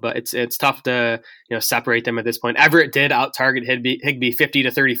 12, but it's tough to separate them at this point. Everett did out-target Higbee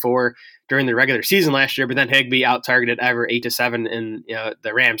 50-34 during the regular season last year, but then Higbee out-targeted Everett 8-7 in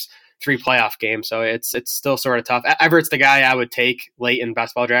the Rams' 3 playoff games, so it's still sort of tough. Everett's the guy I would take late in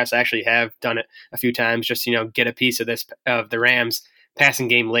best ball drafts. I actually have done it a few times, just get a piece of the Rams passing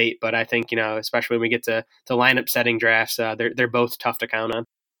game late, but I think, especially when we get to lineup setting drafts, they're both tough to count on.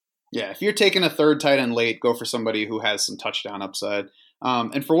 Yeah, if you're taking a 3rd tight end late, go for somebody who has some touchdown upside.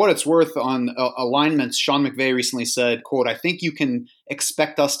 And for what it's worth on alignments, Sean McVay recently said, quote, "I think you can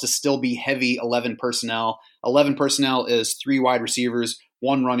expect us to still be heavy 11 personnel. 11 personnel is 3 wide receivers,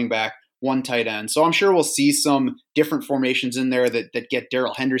 1 running back, 1 tight end." So I'm sure we'll see some different formations in there that get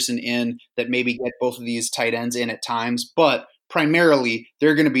Darrell Henderson in, that maybe get both of these tight ends in at times. But primarily,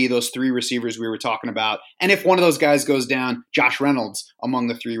 they're going to be those 3 receivers we were talking about. And if one of those guys goes down, Josh Reynolds among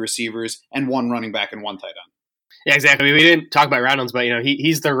the 3 receivers and 1 running back and 1 tight end. Yeah, exactly. We didn't talk about Reynolds, but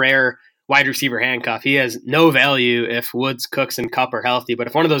he's the rare wide receiver handcuff. He has no value if Woods, Cooks, and Kupp are healthy. But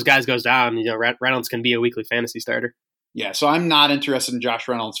if one of those guys goes down, Reynolds can be a weekly fantasy starter. Yeah, so I'm not interested in Josh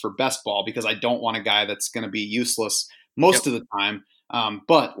Reynolds for best ball because I don't want a guy that's going to be useless most of the time.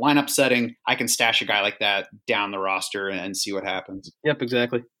 But lineup setting, I can stash a guy like that down the roster and see what happens. Yep,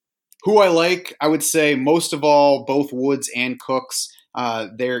 exactly. Who I like, I would say most of all, both Woods and Cooks.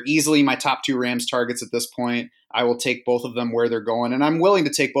 They're easily my top 2 Rams targets at this point. I will take both of them where they're going, and I'm willing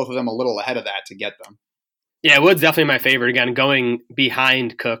to take both of them a little ahead of that to get them. Yeah, Woods definitely my favorite. Again, going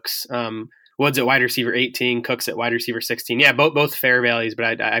behind Cooks. Woods at wide receiver 18, Cooks at wide receiver 16. Yeah, both fair values,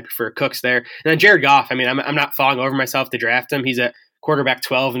 but I prefer Cooks there. And then Jared Goff, I mean, I'm not falling over myself to draft him. He's at quarterback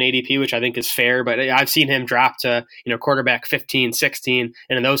 12 in ADP, which I think is fair, but I've seen him drop to, quarterback 15, 16.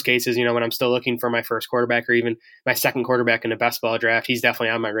 And in those cases, when I'm still looking for my first quarterback or even my second quarterback in a best ball draft, he's definitely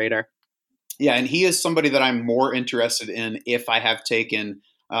on my radar. Yeah, and he is somebody that I'm more interested in if I have taken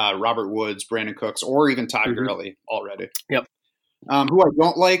Robert Woods, Brandon Cooks, or even Todd Gurley already. Yep. Who I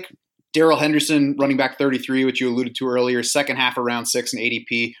don't like, Darrell Henderson, running back 33, which you alluded to earlier, second half of round 6 in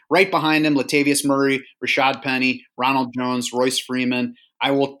ADP. Right behind him, Latavius Murray, Rashad Penny, Ronald Jones, Royce Freeman.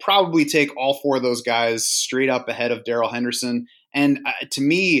 I will probably take all 4 of those guys straight up ahead of Darrell Henderson. And to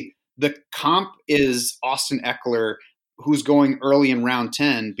me, the comp is Austin Eckler, who's going early in round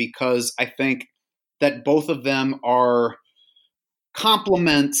 10, because I think that both of them are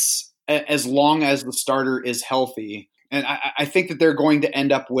complements as long as the starter is healthy. And I think that they're going to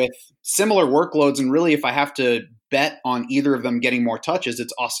end up with similar workloads. And really, if I have to bet on either of them getting more touches,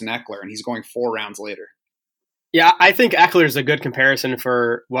 it's Austin Eckler, and he's going 4 rounds later. Yeah, I think Eckler is a good comparison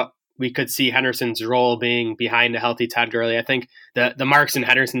for what we could see Henderson's role being behind a healthy Todd Gurley. I think the marks in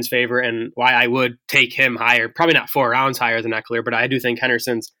Henderson's favor and why I would take him higher, probably not 4 rounds higher than Eckler, but I do think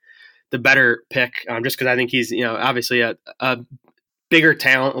Henderson's the better pick just because I think he's, obviously a bigger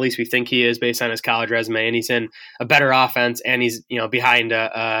talent, at least we think he is based on his college resume, and he's in a better offense, and he's behind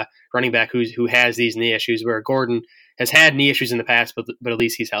a running back who has these knee issues, where Gordon has had knee issues in the past, but at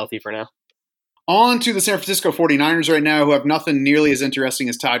least he's healthy for now. On to the San Francisco 49ers right now, who have nothing nearly as interesting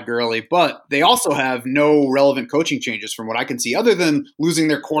as Todd Gurley, but they also have no relevant coaching changes from what I can see, other than losing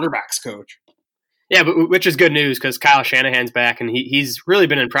their quarterbacks coach. Yeah, but which is good news because Kyle Shanahan's back, and he's really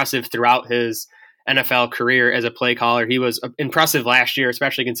been impressive throughout his NFL career as a play caller. He was impressive last year,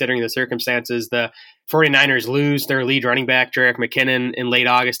 especially considering the circumstances. The 49ers lose their lead running back, Jerick McKinnon, in late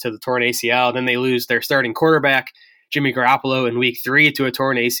August to the torn ACL. Then they lose their starting quarterback, Jimmy Garoppolo, in week 3 to a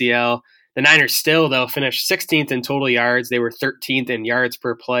torn ACL. The Niners still, though, finished 16th in total yards. They were 13th in yards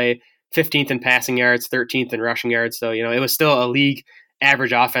per play, 15th in passing yards, 13th in rushing yards. So, it was still a league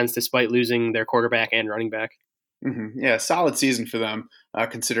average offense despite losing their quarterback and running back. Yeah, solid season for them,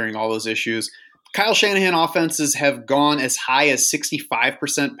 considering all those issues. Kyle Shanahan offenses have gone as high as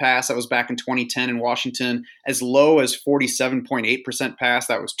 65% pass. That was back in 2010 in Washington. As low as 47.8% pass.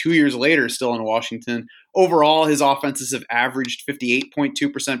 That was 2 years later, still in Washington. Overall, his offenses have averaged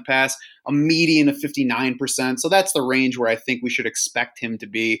 58.2% pass, a median of 59%. So that's the range where I think we should expect him to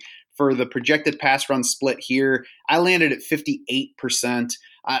be. For the projected pass run split here, I landed at 58%.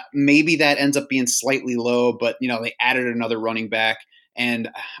 Maybe that ends up being slightly low, but they added another running back, and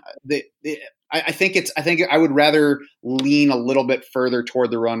I think I would rather lean a little bit further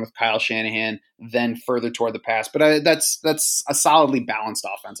toward the run with Kyle Shanahan than further toward the pass. But that's a solidly balanced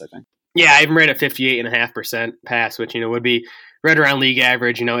offense, I think. Yeah, I even rate at 58.5% pass, which would be right around league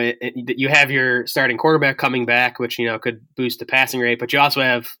average. You have your starting quarterback coming back, which could boost the passing rate, but you also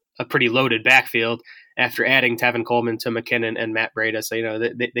have a pretty loaded backfield after adding Tevin Coleman to McKinnon and Matt Breida. So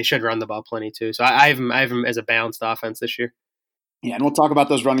they should run the ball plenty too. So I have him as a balanced offense this year. Yeah, and we'll talk about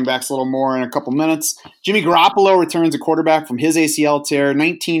those running backs a little more in a couple minutes. Jimmy Garoppolo returns a quarterback from his ACL tear,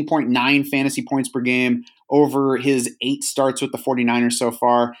 19.9 fantasy points per game over his 8 starts with the 49ers so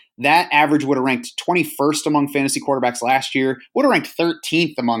far. That average would have ranked 21st among fantasy quarterbacks last year, would have ranked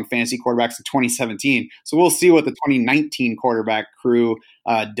 13th among fantasy quarterbacks in 2017. So we'll see what the 2019 quarterback crew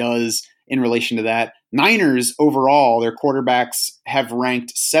does in relation to that. Niners overall, their quarterbacks have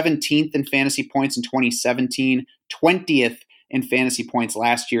ranked 17th in fantasy points in 2017, 20th in fantasy points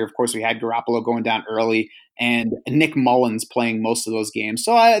last year. Of course, we had Garoppolo going down early and Nick Mullins playing most of those games.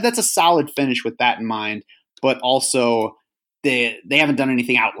 So that's a solid finish with that in mind, but also they haven't done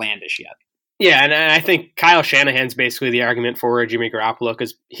anything outlandish yet. Yeah, and I think Kyle Shanahan's basically the argument for Jimmy Garoppolo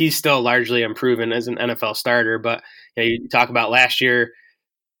because he's still largely unproven as an NFL starter. But you talk about last year,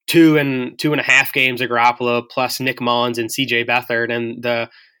 2.5 games of Garoppolo plus Nick Mullins and CJ Beathard, and the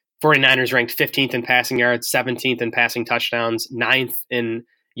 49ers ranked 15th in passing yards, 17th in passing touchdowns, 9th in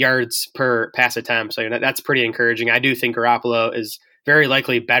yards per pass attempt. So that's pretty encouraging. I do think Garoppolo is very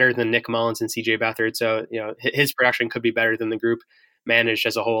likely better than Nick Mullins and CJ Beathard. So, his production could be better than the group managed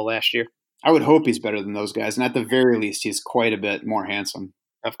as a whole last year. I would hope he's better than those guys. And at the very least, he's quite a bit more handsome.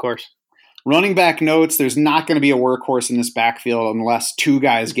 Of course. Running back notes, there's not going to be a workhorse in this backfield unless two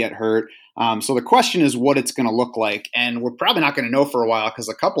guys get hurt. So the question is what it's going to look like. And we're probably not going to know for a while because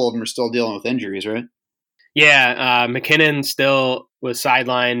a couple of them are still dealing with injuries, right? Yeah, McKinnon still was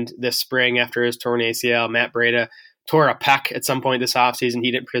sidelined this spring after his torn ACL. Matt Breida tore a pec at some point this offseason.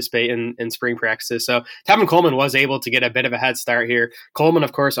 He didn't participate in spring practices. So Tevin Coleman was able to get a bit of a head start here. Coleman,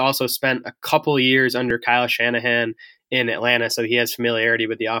 of course, also spent a couple years under Kyle Shanahan in Atlanta, so he has familiarity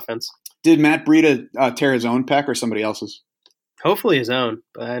with the offense. Did Matt Breida tear his own pec or somebody else's? Hopefully his own.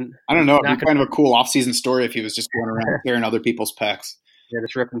 But I don't know. It'd be kind of a cool off-season story if he was just going around tearing other people's pecs. Yeah,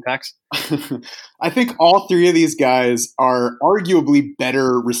 just ripping pecs. I think all three of these guys are arguably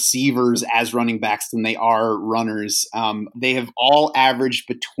better receivers as running backs than they are runners. They have all averaged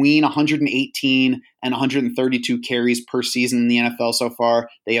between 118 and 132 carries per season in the NFL so far.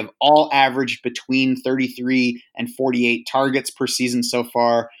 They have all averaged between 33 and 48 targets per season so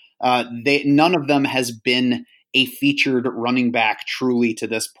far. None of them has been a featured running back truly to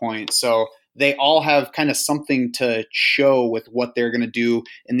this point. So they all have kind of something to show with what they're going to do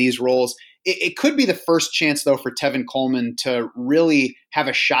in these roles. It could be the first chance, though, for Tevin Coleman to really have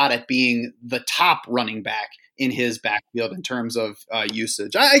a shot at being the top running back in his backfield in terms of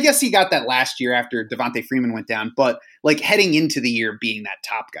usage. I guess he got that last year after Devontae Freeman went down, but like heading into the year being that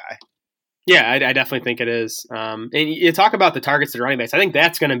top guy. Yeah, I definitely think it is. And you talk about the targets to the running backs. I think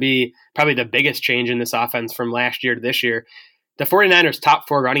that's going to be probably the biggest change in this offense from last year to this year. The 49ers' top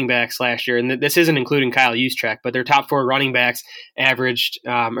four running backs last year, and this isn't including Kyle Juszczyk, but their top four running backs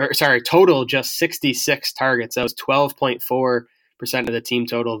total just 66 targets. That was 12.4% of the team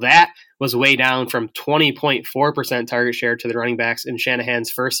total. That was way down from 20.4% target share to the running backs in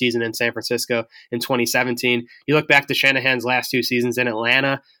Shanahan's first season in San Francisco in 2017. You look back to Shanahan's last two seasons in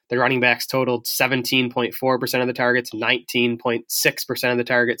Atlanta, the running backs totaled 17.4% of the targets, 19.6% of the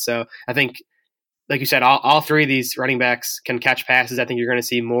targets. So I think, like you said, all three of these running backs can catch passes. I think you're going to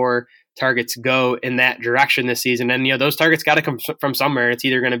see more targets go in that direction this season. And, those targets got to come from somewhere. It's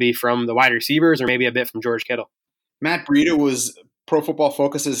either going to be from the wide receivers or maybe a bit from George Kittle. Matt Breida was Pro Football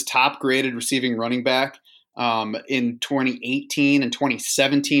Focus's top graded receiving running back in 2018 and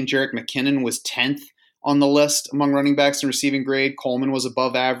 2017. Jerick McKinnon was 10th on the list among running backs in receiving grade. Coleman was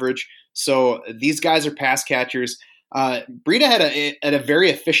above average. So these guys are pass catchers. Breida had a very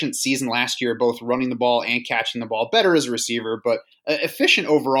efficient season last year, both running the ball and catching the ball. Better as a receiver, but efficient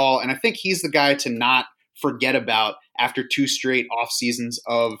overall. And I think he's the guy to not forget about after two straight off seasons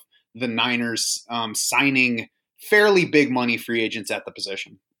of the Niners signing fairly big money free agents at the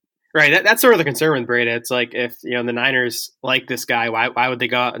position. Right. That's sort of the concern with Breida. It's like if the Niners like this guy, why would they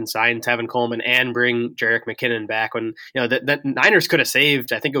go out and sign Tevin Coleman and bring Jerick McKinnon back when the Niners could have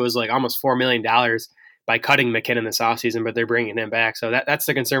saved, I think it was like almost $4 million by cutting McKinnon this offseason, but they're bringing him back. So that's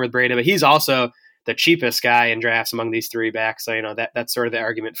the concern with Breida. But he's also the cheapest guy in drafts among these three backs. So that's sort of the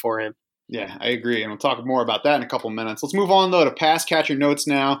argument for him. Yeah, I agree, and we'll talk more about that in a couple minutes. Let's move on though to pass catcher notes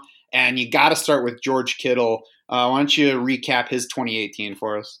now, and you got to start with George Kittle. Why don't you recap his 2018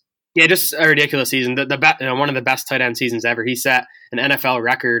 for us? Yeah, just a ridiculous season. One of the best tight end seasons ever. He set an NFL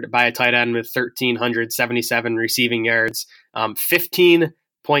record by a tight end with 1,377 receiving yards, 15.6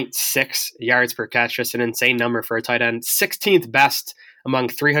 yards per catch, just an insane number for a tight end. 16th best among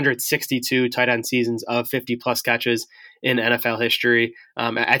 362 tight end seasons of 50-plus catches in NFL history.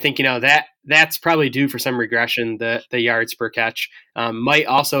 I think, that's probably due for some regression, the yards per catch. Might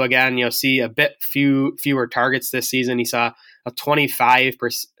also, again, see a bit fewer targets this season. He saw a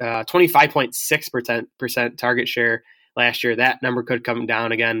 25.6% target share last year. That number could come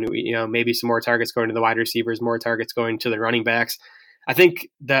down again. Maybe some more targets going to the wide receivers, more targets going to the running backs. I think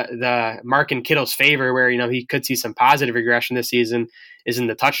the mark in Kittle's favor, where he could see some positive regression this season, is in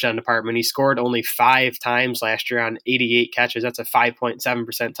the touchdown department. He scored only 5 times last year on 88 catches. That's a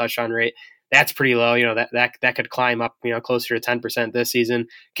 5.7% touchdown rate. That's pretty low. That could climb up closer to 10% this season.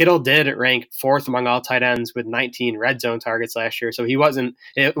 Kittle did rank 4th among all tight ends with 19 red zone targets last year. So it wasn't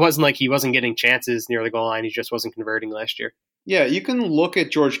like he wasn't getting chances near the goal line. He just wasn't converting last year. Yeah, you can look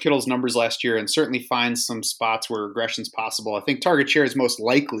at George Kittle's numbers last year and certainly find some spots where regression is possible. I think target share is most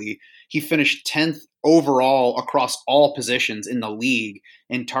likely. He finished 10th overall across all positions in the league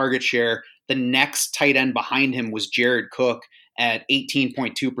in target share. The next tight end behind him was Jared Cook at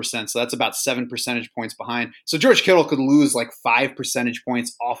 18.2%. So that's about 7 percentage points behind. So George Kittle could lose like 5 percentage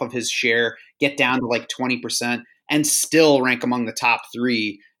points off of his share, get down to like 20%, and still rank among the top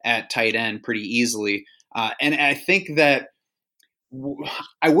 3 at tight end pretty easily. And I think that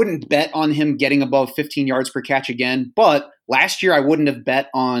I wouldn't bet on him getting above 15 yards per catch again, but last year I wouldn't have bet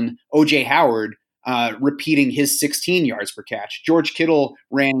on O.J. Howard repeating his 16 yards per catch. George Kittle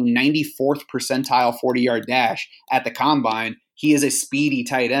ran 94th percentile 40-yard dash at the combine. He is a speedy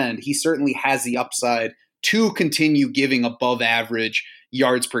tight end. He certainly has the upside to continue giving above average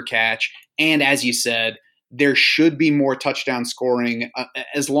yards per catch. And as you said, there should be more touchdown scoring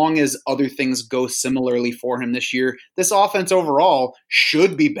as long as other things go similarly for him this year. This offense overall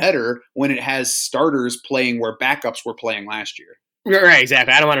should be better when it has starters playing where backups were playing last year. Right,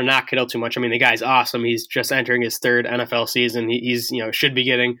 exactly. I don't want to knock Kittle too much. I mean, the guy's awesome. He's just entering his third NFL season. He's should be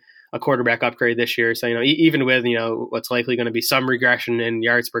getting a quarterback upgrade this year. So, even with, what's likely going to be some regression in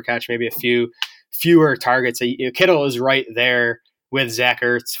yards per catch, maybe a fewer targets, Kittle is right there with Zach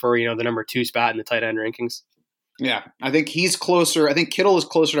Ertz for, the number 2 spot in the tight end rankings. Yeah, I think he's closer. I think Kittle is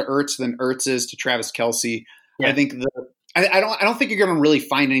closer to Ertz than Ertz is to Travis Kelce. Yeah. I think I don't think you're going to really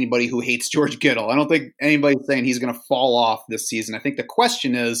find anybody who hates George Kittle. I don't think anybody's saying he's going to fall off this season. I think the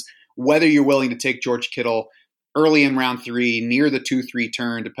question is whether you're willing to take George Kittle early in round 3, near the 2-3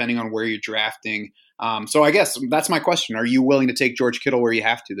 turn, depending on where you're drafting. So I guess that's my question. Are you willing to take George Kittle where you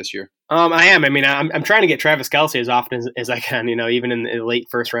have to this year? I am. I mean, I'm trying to get Travis Kelce as often as I can, even in the late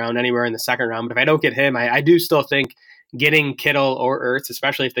first round, anywhere in the second round. But if I don't get him, I do still think getting Kittle or Ertz,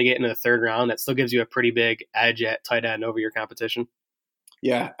 especially if they get into the third round, that still gives you a pretty big edge at tight end over your competition.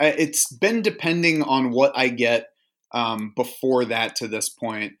 Yeah, it's been depending on what I get before that to this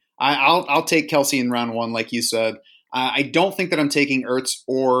point. I'll take Kelce in round 1, like you said. I don't think that I'm taking Ertz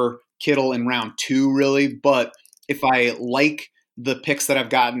or Kittle in round 2, really. But if I like the picks that I've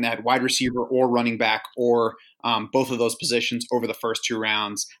gotten at wide receiver or running back or both of those positions over the first 2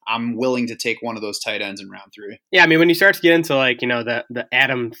 rounds, I'm willing to take one of those tight ends in round 3. Yeah, I mean, when you start to get into the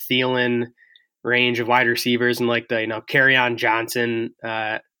Adam Thielen range of wide receivers and the Kerryon Johnson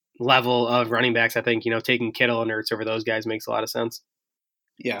level of running backs, I think taking Kittle and Ertz over those guys makes a lot of sense.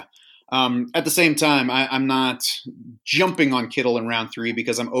 Yeah. At the same time, I'm not jumping on Kittle in round 3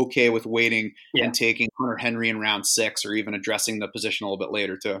 because I'm okay with waiting and taking Hunter Henry in round 6 or even addressing the position a little bit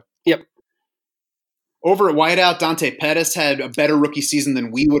later too. Yep. Over at wideout, Dante Pettis had a better rookie season than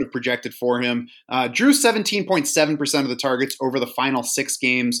we would have projected for him. Drew 17.7% of the targets over his final 6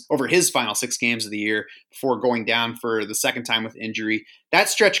 games of the year before going down for the second time with injury. That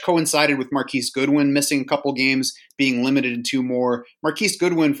stretch coincided with Marquise Goodwin missing a couple games, being limited in 2 more. Marquise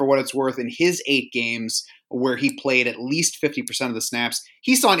Goodwin, for what it's worth, in his 8 games where he played at least 50% of the snaps,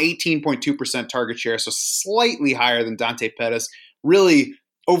 he saw an 18.2% target share, so slightly higher than Dante Pettis. Really,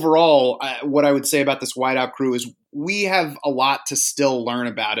 overall, what I would say about this wideout crew is we have a lot to still learn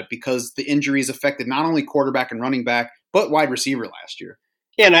about it because the injuries affected not only quarterback and running back, but wide receiver last year.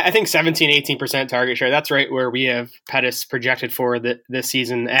 Yeah, and I think 17-18% target share, that's right where we have Pettis projected for this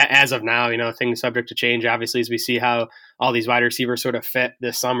season as of now. Things subject to change, obviously, as we see how all these wide receivers sort of fit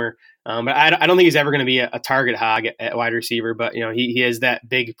this summer. But I don't think he's ever going to be a target hog at wide receiver. But, he is that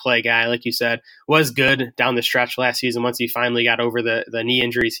big play guy, like you said, was good down the stretch last season once he finally got over the knee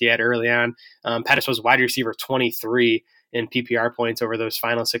injuries he had early on. Pettis was wide receiver 23 in PPR points over those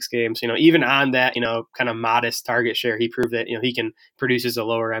final 6 games. Even on that, kind of modest target share, he proved that, he can produce as a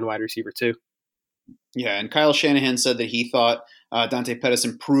lower end wide receiver too. Yeah, and Kyle Shanahan said that he thought Dante Pettis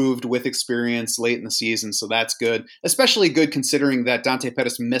improved with experience late in the season, so that's good. Especially good considering that Dante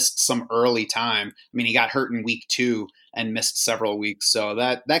Pettis missed some early time. I mean, he got hurt in week 2 and missed several weeks, so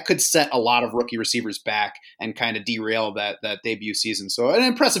that could set a lot of rookie receivers back and kind of derail that debut season. So an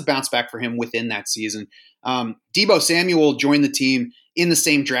impressive bounce back for him within that season. Deebo Samuel joined the team in the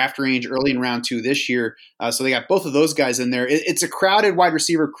same draft range early in round 2 this year, so they got both of those guys in there. It's a crowded wide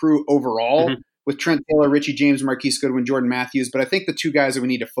receiver crew overall. With Trent Taylor, Richie James, Marquise Goodwin, Jordan Matthews. But I think the 2 guys that we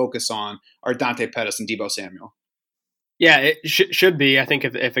need to focus on are Dante Pettis and Deebo Samuel. Yeah, it should be. I think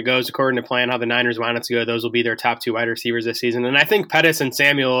if it goes according to plan, how the Niners want it to go, those will be their top 2 wide receivers this season. And I think Pettis and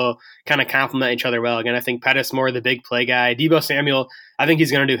Samuel will kind of complement each other well. Again, I think Pettis more the big play guy. Deebo Samuel, I think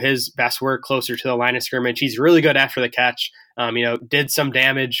he's going to do his best work closer to the line of scrimmage. He's really good after the catch. Did some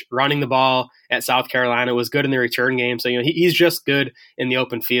damage running the ball at South Carolina, was good in the return game. So, he's just good in the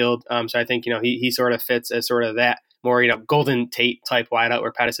open field. So I think, he sort of fits as sort of that more, Golden Tate type wideout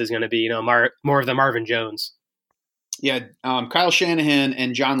where Pettis is going to be, more of the Marvin Jones. Yeah, Kyle Shanahan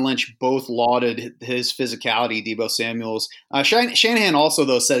and John Lynch both lauded his physicality, Deebo Samuel's. Shanahan also,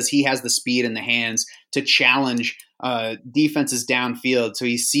 though, says he has the speed in the hands to challenge defenses downfield. So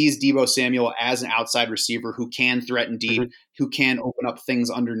he sees Deebo Samuel as an outside receiver who can threaten deep, who can open up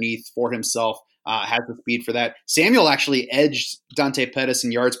things underneath for himself, has the speed for that. Samuel actually edged Dante Pettis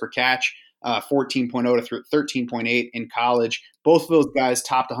in yards per catch 14.0 to 13.8 in college. Both of those guys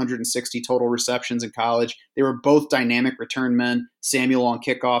topped 160 total receptions in college. They were both dynamic return men, Samuel on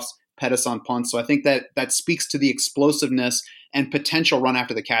kickoffs, Pettis on punts. So I think that speaks to the explosiveness and potential run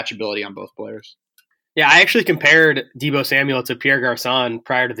after the catch ability on both players. Yeah, I actually compared Deebo Samuel to Pierre Garçon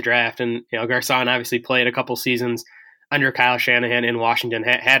prior to the draft. And, Garçon obviously played a couple seasons under Kyle Shanahan in Washington,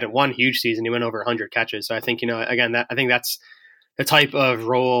 had one huge season. He went over 100 catches. So I think, I think that's the type of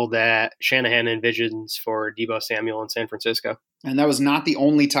role that Shanahan envisions for Deebo Samuel in San Francisco. And that was not the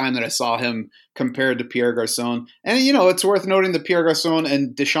only time that I saw him compared to Pierre Garçon. And, it's worth noting that Pierre Garçon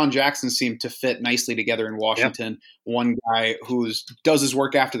and Deshaun Jackson seem to fit nicely together in Washington. Yep. One guy who does his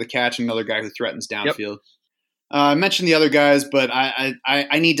work after the catch, and another guy who threatens downfield. Yep. I mentioned the other guys, but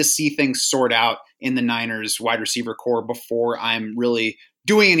I need to see things sort out in the Niners wide receiver core before I'm really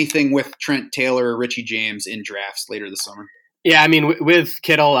doing anything with Trent Taylor or Richie James in drafts later this summer. Yeah, I mean, with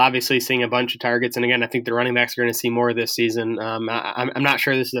Kittle obviously seeing a bunch of targets, and again, I think the running backs are going to see more this season. I'm not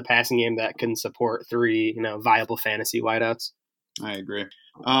sure this is a passing game that can support three, viable fantasy wideouts. I agree.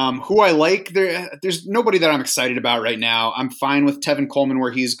 Who I like, there's nobody that I'm excited about right now. I'm fine with Tevin Coleman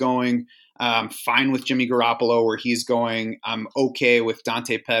where he's going. I'm fine with Jimmy Garoppolo where he's going. I'm okay with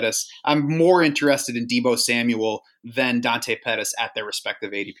Dante Pettis. I'm more interested in Deebo Samuel than Dante Pettis at their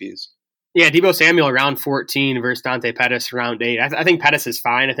respective ADPs. Yeah, Deebo Samuel round 14 versus Dante Pettis round 8. I think Pettis is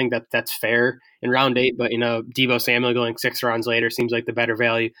fine. I think that's fair in round 8, but Deebo Samuel going 6 rounds later seems like the better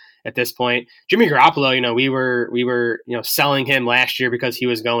value at this point. Jimmy Garoppolo, we were selling him last year because he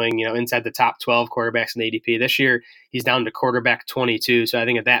was going inside the top 12 quarterbacks in ADP. This year he's down to quarterback 22, so I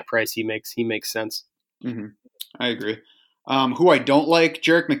think at that price he makes sense. Mm-hmm. I agree. Who I don't like,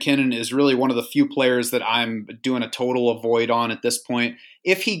 Jerick McKinnon is really one of the few players that I'm doing a total avoid on at this point.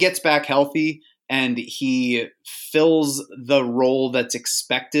 If he gets back healthy and he fills the role that's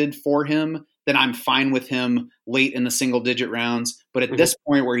expected for him, then I'm fine with him late in the single-digit rounds. But at this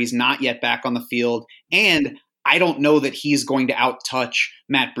point where he's not yet back on the field, and I don't know that he's going to out-touch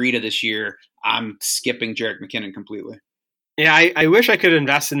Matt Breida this year, I'm skipping Jerick McKinnon completely. Yeah, I wish I could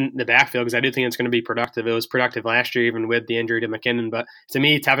invest in the backfield because I do think it's going to be productive. It was productive last year, even with the injury to McKinnon. But to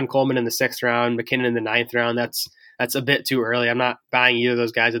me, Tevin Coleman in the 6th round, McKinnon in the 9th round, that's a bit too early. I'm not buying either of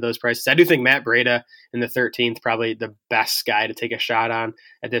those guys at those prices. I do think Matt Breida in the 13th, probably the best guy to take a shot on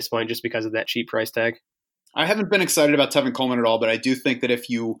at this point just because of that cheap price tag. I haven't been excited about Tevin Coleman at all, but I do think that if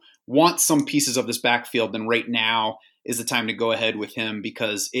you want some pieces of this backfield, then right now is the time to go ahead with him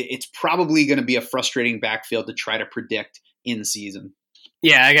because it's probably going to be a frustrating backfield to try to predict in season.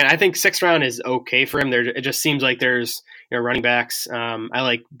 Yeah, again, I think 6th round is okay for him. It just seems like there's running backs I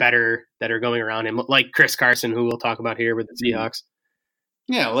like better that are going around him, like Chris Carson, who we'll talk about here with the Seahawks.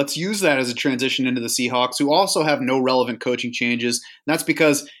 Yeah, let's use that as a transition into the Seahawks, who also have no relevant coaching changes. And that's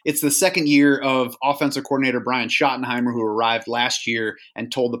because it's the second year of offensive coordinator Brian Schottenheimer, who arrived last year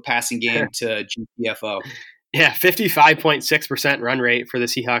and told the passing game to GTFO. Yeah, 55.6% run rate for the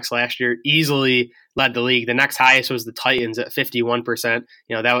Seahawks last year, easily led the league. The next highest was the Titans at 51%.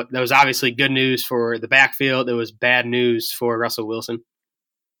 That was obviously good news for the backfield. It was bad news for Russell Wilson.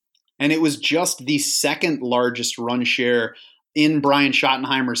 And it was just the second largest run share in Brian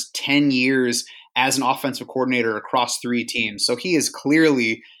Schottenheimer's 10 years as an offensive coordinator across 3 teams. So he is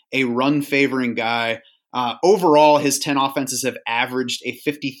clearly a run-favoring guy. Overall, his 10 offenses have averaged a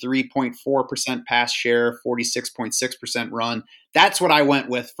 53.4% pass share, 46.6% run. That's what I went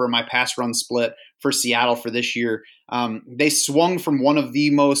with for my pass run split for Seattle for this year. They swung from one of the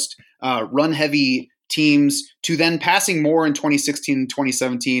most run-heavy teams to then passing more in 2016 and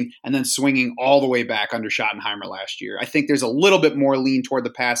 2017 and then swinging all the way back under Schottenheimer last year. I think there's a little bit more lean toward the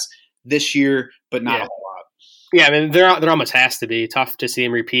pass this year, but not a whole lot. Yeah, I mean, there almost has to be. Tough to see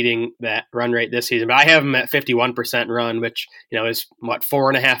him repeating that run rate this season. But I have him at 51% run, which is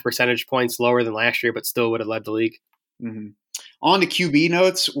 4.5 percentage points lower than last year, but still would have led the league. Mm-hmm. On to QB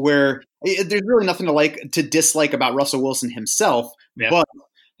notes, where there's really nothing to dislike about Russell Wilson himself, but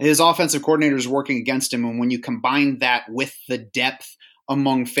his offensive coordinator is working against him. And when you combine that with the depth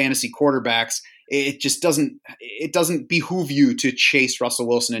among fantasy quarterbacks, it just doesn't behoove you to chase Russell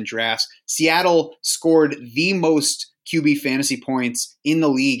Wilson in drafts. Seattle scored the most QB fantasy points in the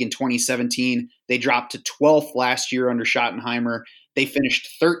league in 2017. They dropped to 12th last year under Schottenheimer. They finished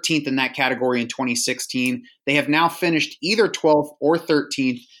 13th in that category in 2016. They have now finished either 12th or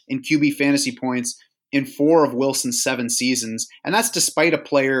 13th in QB fantasy points in 4 of Wilson's 7 seasons. And that's despite a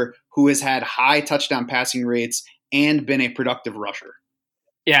player who has had high touchdown passing rates and been a productive rusher.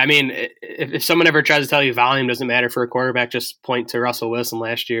 Yeah, I mean, if someone ever tries to tell you volume doesn't matter for a quarterback, just point to Russell Wilson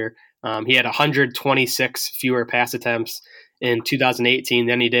last year. He had 126 fewer pass attempts in 2018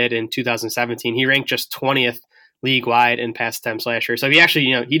 than he did in 2017. He ranked just 20th league-wide in pass attempts last year. So he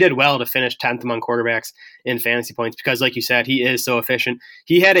actually, he did well to finish 10th among quarterbacks in fantasy points because, like you said, he is so efficient.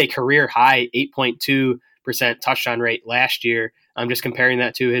 He had a career-high 8.2% touchdown rate last year. I'm just comparing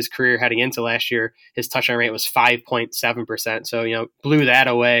that to his career heading into last year. His touchdown rate was 5.7%. So, blew that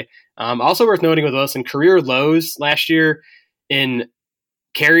away. Also worth noting with Wilson, career lows last year in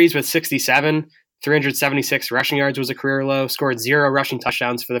carries with 67, 376 rushing yards was a career low, scored 0 rushing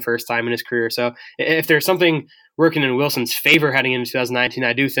touchdowns for the first time in his career. So if there's something working in Wilson's favor heading into 2019,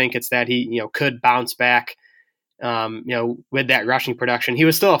 I do think it's that he, could bounce back, with that rushing production. He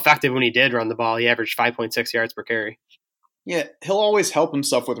was still effective when he did run the ball. He averaged 5.6 yards per carry. Yeah, he'll always help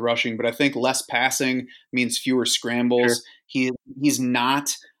himself with rushing, but I think less passing means fewer scrambles. Sure. He's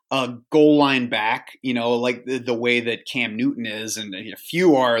not a goal line back, like the way that Cam Newton is, and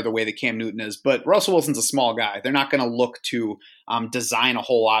few are the way that Cam Newton is. But Russell Wilson's a small guy. They're not going to look to design a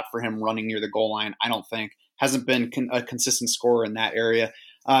whole lot for him running near the goal line, I don't think. Hasn't been a consistent scorer in that area.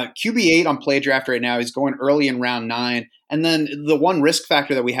 QB8 on Play Draft right now. He's going early in round 9. And then the one risk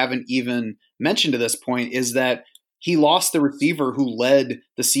factor that we haven't even mentioned to this point is that he lost the receiver who led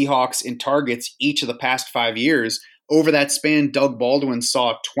the Seahawks in targets each of the past 5 years. Over that span, Doug Baldwin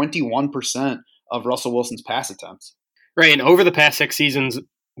saw 21% of Russell Wilson's pass attempts. Right, and over the past 6 seasons,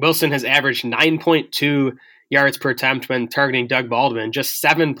 Wilson has averaged 9.2 yards per attempt when targeting Doug Baldwin, just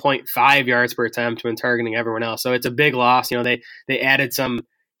 7.5 yards per attempt when targeting everyone else. So it's a big loss. They added some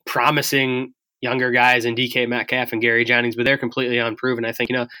promising younger guys in DK Metcalf and Gary Jennings, but they're completely unproven. I think,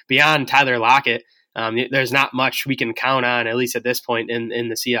 beyond Tyler Lockett, there's not much we can count on, at least at this point, in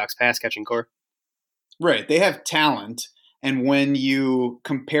the Seahawks pass-catching core. Right. They have talent. And when you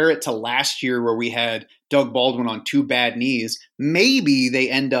compare it to last year where we had Doug Baldwin on 2 bad knees, maybe they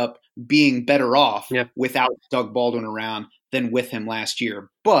end up being better off without Doug Baldwin around than with him last year.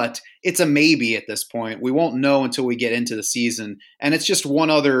 But it's a maybe at this point. We won't know until we get into the season. And it's just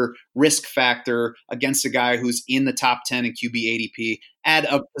one other risk factor against a guy who's in the top 10 in QB ADP at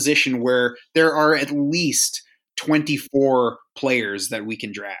a position where there are at least 24 players that we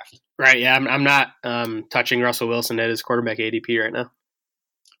can draft. Right, yeah, I'm not touching Russell Wilson at his quarterback ADP right now.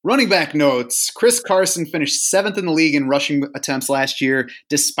 Running back notes, Chris Carson finished 7th in the league in rushing attempts last year,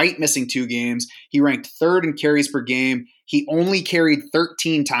 despite missing 2 games. He ranked 3rd in carries per game. He only carried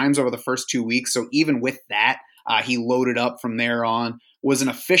 13 times over the first 2 weeks, so even with that, he loaded up from there on. Was an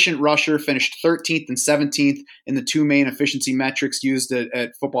efficient rusher, finished 13th and 17th in the 2 main efficiency metrics used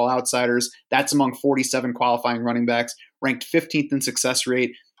at Football Outsiders. That's among 47 qualifying running backs, ranked 15th in success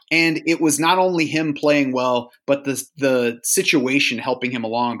rate. And it was not only him playing well, but the situation helping him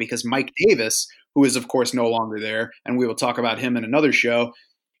along because Mike Davis, who is, of course, no longer there, and we will talk about him in another show,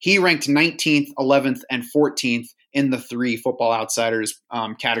 he ranked 19th, 11th, and 14th in the 3 Football Outsiders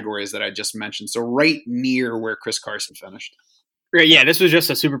categories that I just mentioned. So right near where Chris Carson finished. Right, yeah, this was just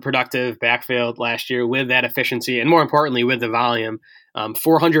a super productive backfield last year with that efficiency and, more importantly, with the volume.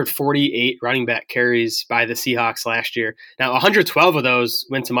 448 running back carries by the Seahawks last year. Now, 112 of those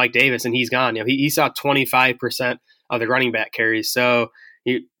went to Mike Davis, and he's gone. He saw 25% of the running back carries. So,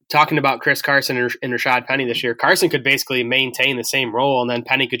 talking about Chris Carson and Rashad Penny this year, Carson could basically maintain the same role, and then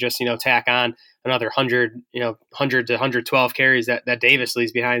Penny could just tack on another 100 to 112 carries that Davis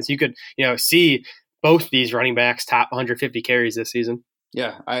leaves behind. So you could see both these running backs top 150 carries this season.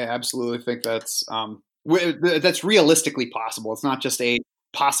 Yeah, I absolutely think that's realistically possible. It's not just a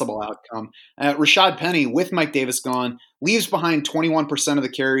possible outcome. Rashad Penny, with Mike Davis gone, leaves behind 21% of the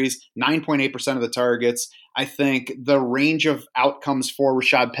carries, 9.8% of the targets. I think the range of outcomes for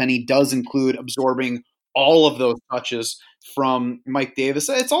Rashad Penny does include absorbing all of those touches from Mike Davis.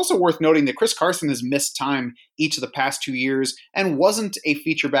 It's also worth noting that Chris Carson has missed time each of the past 2 years and wasn't a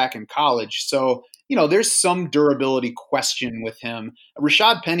feature back in college. So, there's some durability question with him.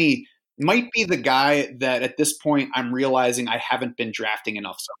 Rashad Penny might be the guy that at this point I'm realizing I haven't been drafting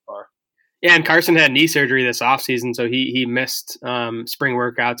enough so far. Yeah, and Carson had knee surgery this offseason, so he missed spring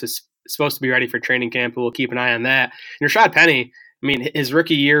workouts. Is supposed to be ready for training camp. We'll keep an eye on that. And Rashad Penny, his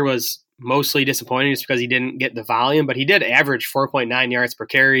rookie year was mostly disappointing just because he didn't get the volume, but he did average 4.9 yards per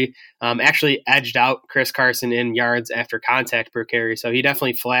carry, actually edged out Chris Carson in yards after contact per carry. So he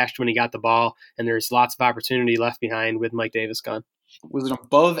definitely flashed when he got the ball, and there's lots of opportunity left behind with Mike Davis gone. Was an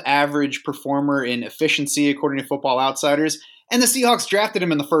above average performer in efficiency, according to Football Outsiders. And the Seahawks drafted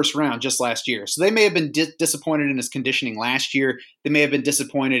him in the first round just last year. So they may have been disappointed in his conditioning last year. They may have been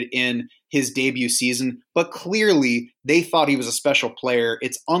disappointed in his debut season. But clearly, they thought he was a special player.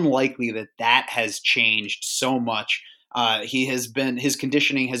 It's unlikely that has changed so much. His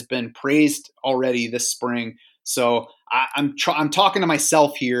conditioning has been praised already this spring. So I'm talking to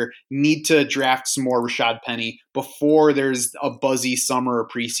myself here. Need to draft some more Rashad Penny before there's a buzzy summer or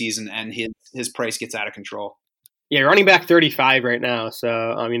preseason and his price gets out of control. Yeah, running back 35 right now. So,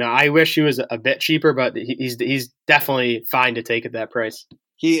 I wish he was a bit cheaper, but he's definitely fine to take at that price.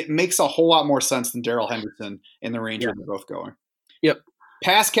 He makes a whole lot more sense than Darrell Henderson in the range where they're both going. Yep.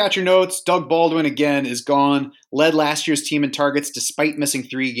 Pass catcher notes, Doug Baldwin again is gone. Led last year's team in targets despite missing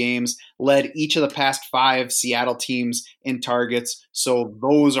 3 games. Led each of the past 5 Seattle teams in targets. So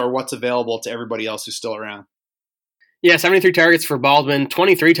those are what's available to everybody else who's still around. Yeah, 73 targets for Baldwin,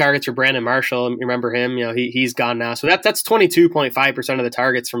 23 targets for Brandon Marshall. You remember him? He's gone now. So that's 22.5% of the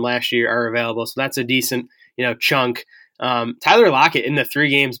targets from last year are available. So that's a decent, chunk. Tyler Lockett in the 3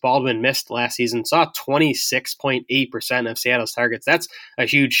 games Baldwin missed last season saw 26.8% of Seattle's targets. That's a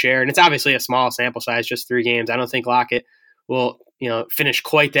huge share, and it's obviously a small sample size, just 3 games. I don't think Lockett will, finish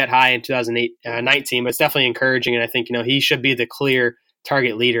quite that high in 2019, but it's definitely encouraging, and I think, he should be the clear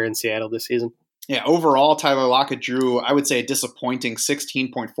target leader in Seattle this season. Yeah, overall, Tyler Lockett drew, I would say, a disappointing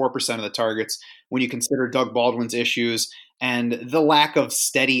 16.4% of the targets when you consider Doug Baldwin's issues and the lack of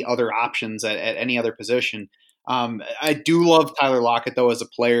steady other options at any other position. I do love Tyler Lockett, though, as a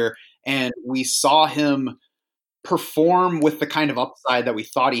player, and we saw him perform with the kind of upside that we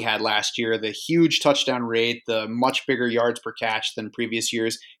thought he had last year, the huge touchdown rate, the much bigger yards per catch than previous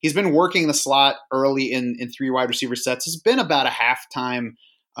years. He's been working the slot early in 3 wide receiver sets. He's been about a halftime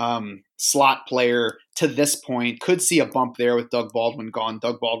slot player to this point. Could see a bump there with Doug Baldwin gone.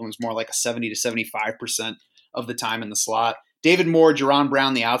 Doug Baldwin's more like a 70 to 75% of the time in the slot. David Moore, Jaron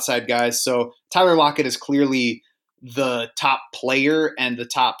Brown, the outside guys. So Tyler Lockett is clearly the top player and the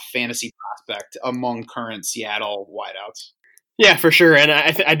top fantasy prospect among current Seattle wideouts. Yeah, for sure. And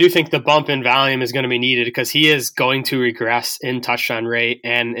I do think the bump in volume is going to be needed because he is going to regress in touchdown rate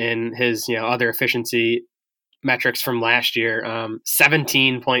and in his other efficiency metrics from last year.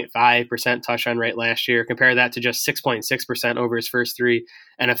 17.5% touchdown rate last year. Compare that to just 6.6% over his first 3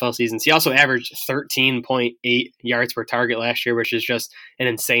 NFL seasons. He also averaged 13.8 yards per target last year, which is just an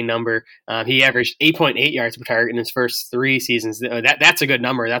insane number. He averaged 8.8 yards per target in his first 3 seasons. That's a good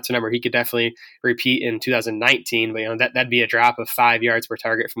number. That's a number he could definitely repeat in 2019. But that'd be a drop of 5 yards per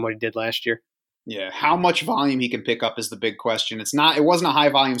target from what he did last year. Yeah, how much volume he can pick up is the big question. It wasn't a high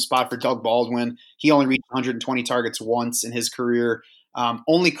volume spot for Doug Baldwin. He only reached 120 targets once in his career.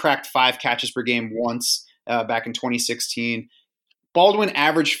 Only cracked 5 catches per game once back in 2016. Baldwin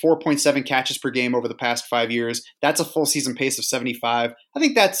averaged 4.7 catches per game over the past 5 years. That's a full season pace of 75. I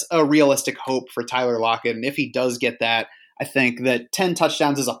think that's a realistic hope for Tyler Lockett. And if he does get that, I think that 10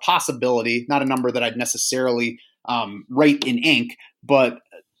 touchdowns is a possibility, not a number that I'd necessarily write in ink, but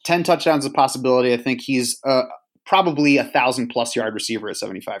 10 touchdowns is a possibility. I think he's probably 1,000+ yard receiver at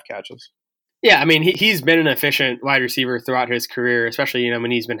 75 catches. Yeah, I mean, he's been an efficient wide receiver throughout his career, especially, when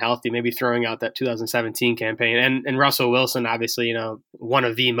he's been healthy, maybe throwing out that 2017 campaign. And Russell Wilson, obviously, one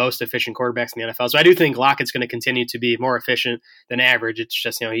of the most efficient quarterbacks in the NFL. So I do think Lockett's going to continue to be more efficient than average. It's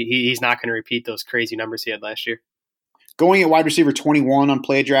just, he's not going to repeat those crazy numbers he had last year. Going at wide receiver 21 on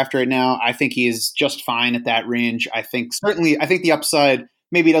Play Draft right now, I think he is just fine at that range. I think the upside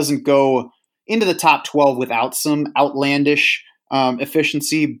maybe doesn't go into the top 12 without some outlandish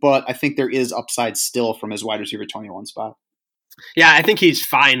efficiency, but I think there is upside still from his wide receiver 21 spot. Yeah, I think he's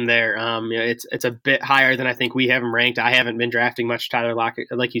fine there. It's a bit higher than I think we have him ranked. I haven't been drafting much Tyler Lockett.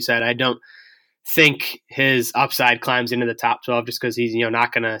 Like you said, I don't think his upside climbs into the top 12 just because he's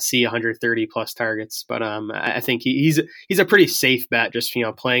not going to see 130 plus targets. But I think he's a pretty safe bet just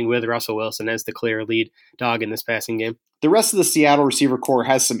playing with Russell Wilson as the clear lead dog in this passing game. The rest of the Seattle receiver core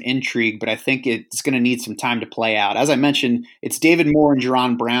has some intrigue, but I think it's going to need some time to play out. As I mentioned, it's David Moore and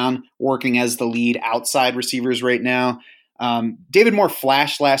Jaron Brown working as the lead outside receivers right now. David Moore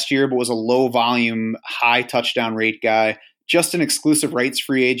flashed last year, but was a low volume, high touchdown rate guy. Just an exclusive rights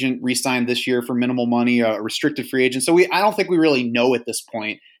free agent, re-signed this year for minimal money, a restricted free agent. So I don't think we really know at this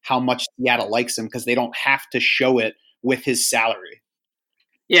point how much Seattle likes him because they don't have to show it with his salary.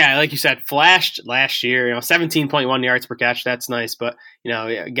 Yeah, like you said, flashed last year, 17.1 yards per catch. That's nice. But,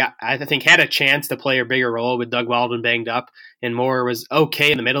 I think had a chance to play a bigger role with Doug Baldwin banged up. And Moore was okay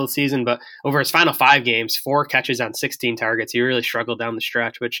in the middle of the season. But over his final 5 games, 4 catches on 16 targets. He really struggled down the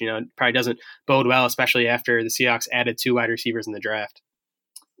stretch, which, probably doesn't bode well, especially after the Seahawks added 2 wide receivers in the draft.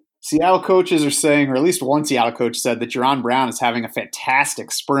 Seattle coaches are saying, or at least one Seattle coach said, that Jaron Brown is having a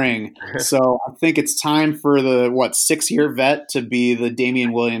fantastic spring. So I think it's time for the 6-year vet to be the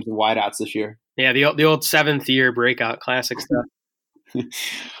Damian Williams of wideouts this year. Yeah, the old 7th-year breakout classic stuff.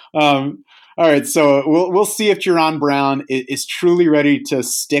 All right, so we'll see if Jaron Brown is truly ready to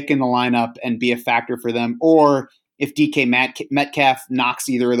stick in the lineup and be a factor for them, or if DK Metcalf knocks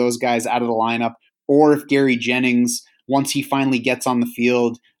either of those guys out of the lineup, or if Gary Jennings, once he finally gets on the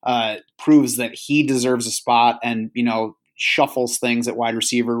field, proves that he deserves a spot and, shuffles things at wide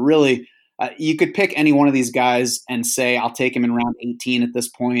receiver. Really, you could pick any one of these guys and say, I'll take him in round 18 at this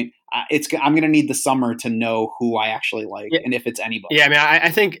point. I'm going to need the summer to know who I actually like and if it's anybody. Yeah, I mean, I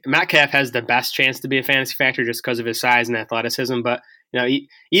think Metcalf has the best chance to be a fantasy factor just because of his size and athleticism. But,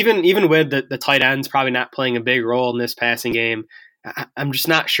 even with the tight ends probably not playing a big role in this passing game, I'm just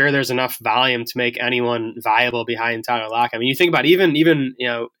not sure there's enough volume to make anyone viable behind Tyler Lockett. I mean, you think about even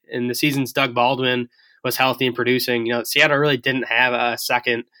in the seasons Doug Baldwin was healthy and producing, Seattle really didn't have a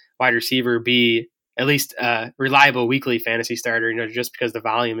second wide receiver be at least a reliable weekly fantasy starter, just because the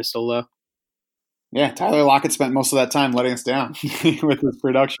volume is so low. Yeah, Tyler Lockett spent most of that time letting us down with his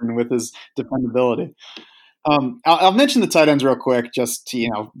production, with his dependability. I'll mention the tight ends real quick, just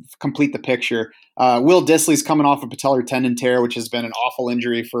to complete the picture. Will Dissly's coming off a patellar tendon tear, which has been an awful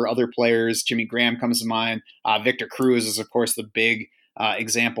injury for other players. Jimmy Graham comes to mind. Victor Cruz is, of course, the big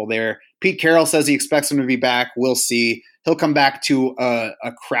example there. Pete Carroll says he expects him to be back. We'll see. He'll come back to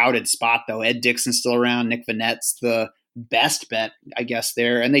a crowded spot, though. Ed Dixon's still around. Nick Vanette's the best bet, I guess,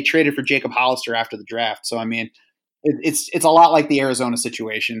 there. And they traded for Jacob Hollister after the draft. So, I mean, it's a lot like the Arizona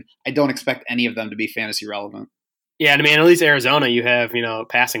situation. I don't expect any of them to be fantasy relevant. Yeah, I mean, at least Arizona, you have,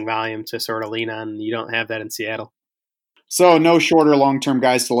 passing volume to sort of lean on. You don't have that in Seattle. So no shorter long-term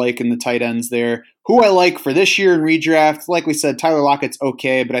guys to like in the tight ends there. Who I like for this year in redraft, like we said, Tyler Lockett's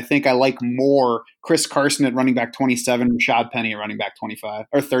okay, but I think I like more Chris Carson at running back 27, Rashad Penny at running back 25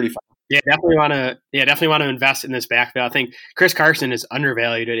 or 35. Yeah, definitely want to invest in this backfield. I think Chris Carson is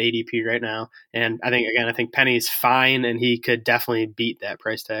undervalued at ADP right now, and I think Penny's fine, and he could definitely beat that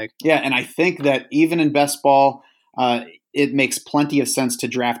price tag. Yeah, and I think that even in best ball, it makes plenty of sense to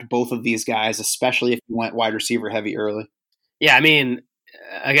draft both of these guys, especially if you went wide receiver heavy early. Yeah, I mean,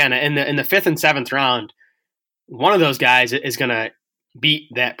 again, in the 5th and 7th round, one of those guys is going to beat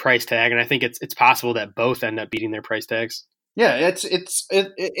that price tag, and I think it's possible that both end up beating their price tags. Yeah, it's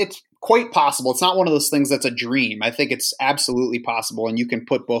quite possible. It's not one of those things that's a dream. I think it's absolutely possible, and you can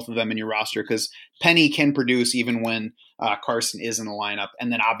put both of them in your roster because Penny can produce even when Carson is in the lineup.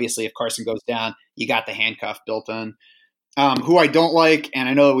 And then obviously if Carson goes down, you got the handcuff built in. Who I don't like, and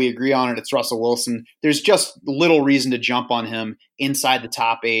I know that we agree on it, it's Russell Wilson. There's just little reason to jump on him inside the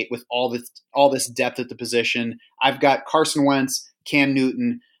top 8 with all this depth at the position. I've got Carson Wentz, Cam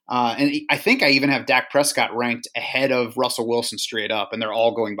Newton, and I think I even have Dak Prescott ranked ahead of Russell Wilson straight up, and they're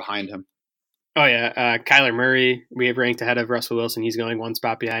all going behind him. Oh, yeah. Kyler Murray, we have ranked ahead of Russell Wilson. He's going one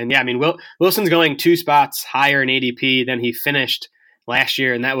spot behind. Yeah, I mean, Wilson's going 2 spots higher in ADP than he finished last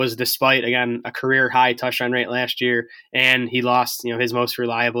year, and that was despite, again, a career-high touchdown rate last year, and he lost his most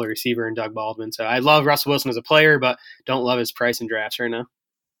reliable receiver in Doug Baldwin. So I love Russell Wilson as a player, but don't love his price in drafts right now.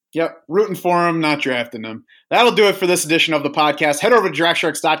 Yep, rooting for him, not drafting him. That'll do it for this edition of the podcast. Head over to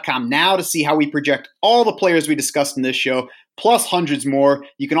DraftSharks.com now to see how we project all the players we discussed in this show, plus hundreds more.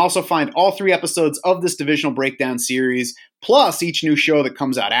 You can also find all 3 episodes of this divisional breakdown series, plus each new show that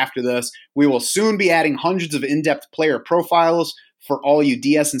comes out after this. We will soon be adding hundreds of in-depth player profiles for all you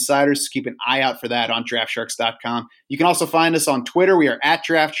DS insiders, so keep an eye out for that on DraftSharks.com. You can also find us on Twitter. We are at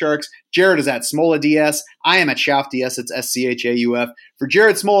DraftSharks. Jared is at SmolaDS. I am at SchaufDS. It's SCHAUF. For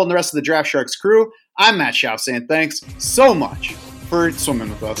Jared Smola and the rest of the DraftSharks crew, I'm Matt Schauf saying thanks so much for swimming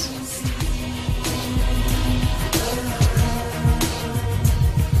with us.